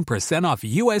 89% off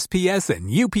USPS and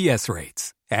UPS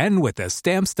rates. And with the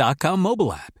Stamps.com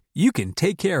mobile app, you can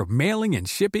take care of mailing and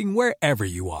shipping wherever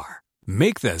you are.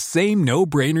 Make the same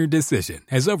no-brainer decision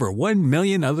as over 1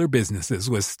 million other businesses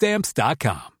with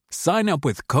Stamps.com. Sign up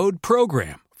with code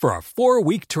PROGRAM for a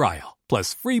 4-week trial,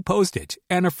 plus free postage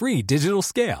and a free digital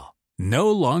scale.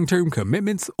 No long-term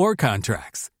commitments or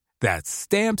contracts. That's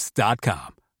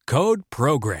Stamps.com. Code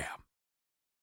PROGRAM.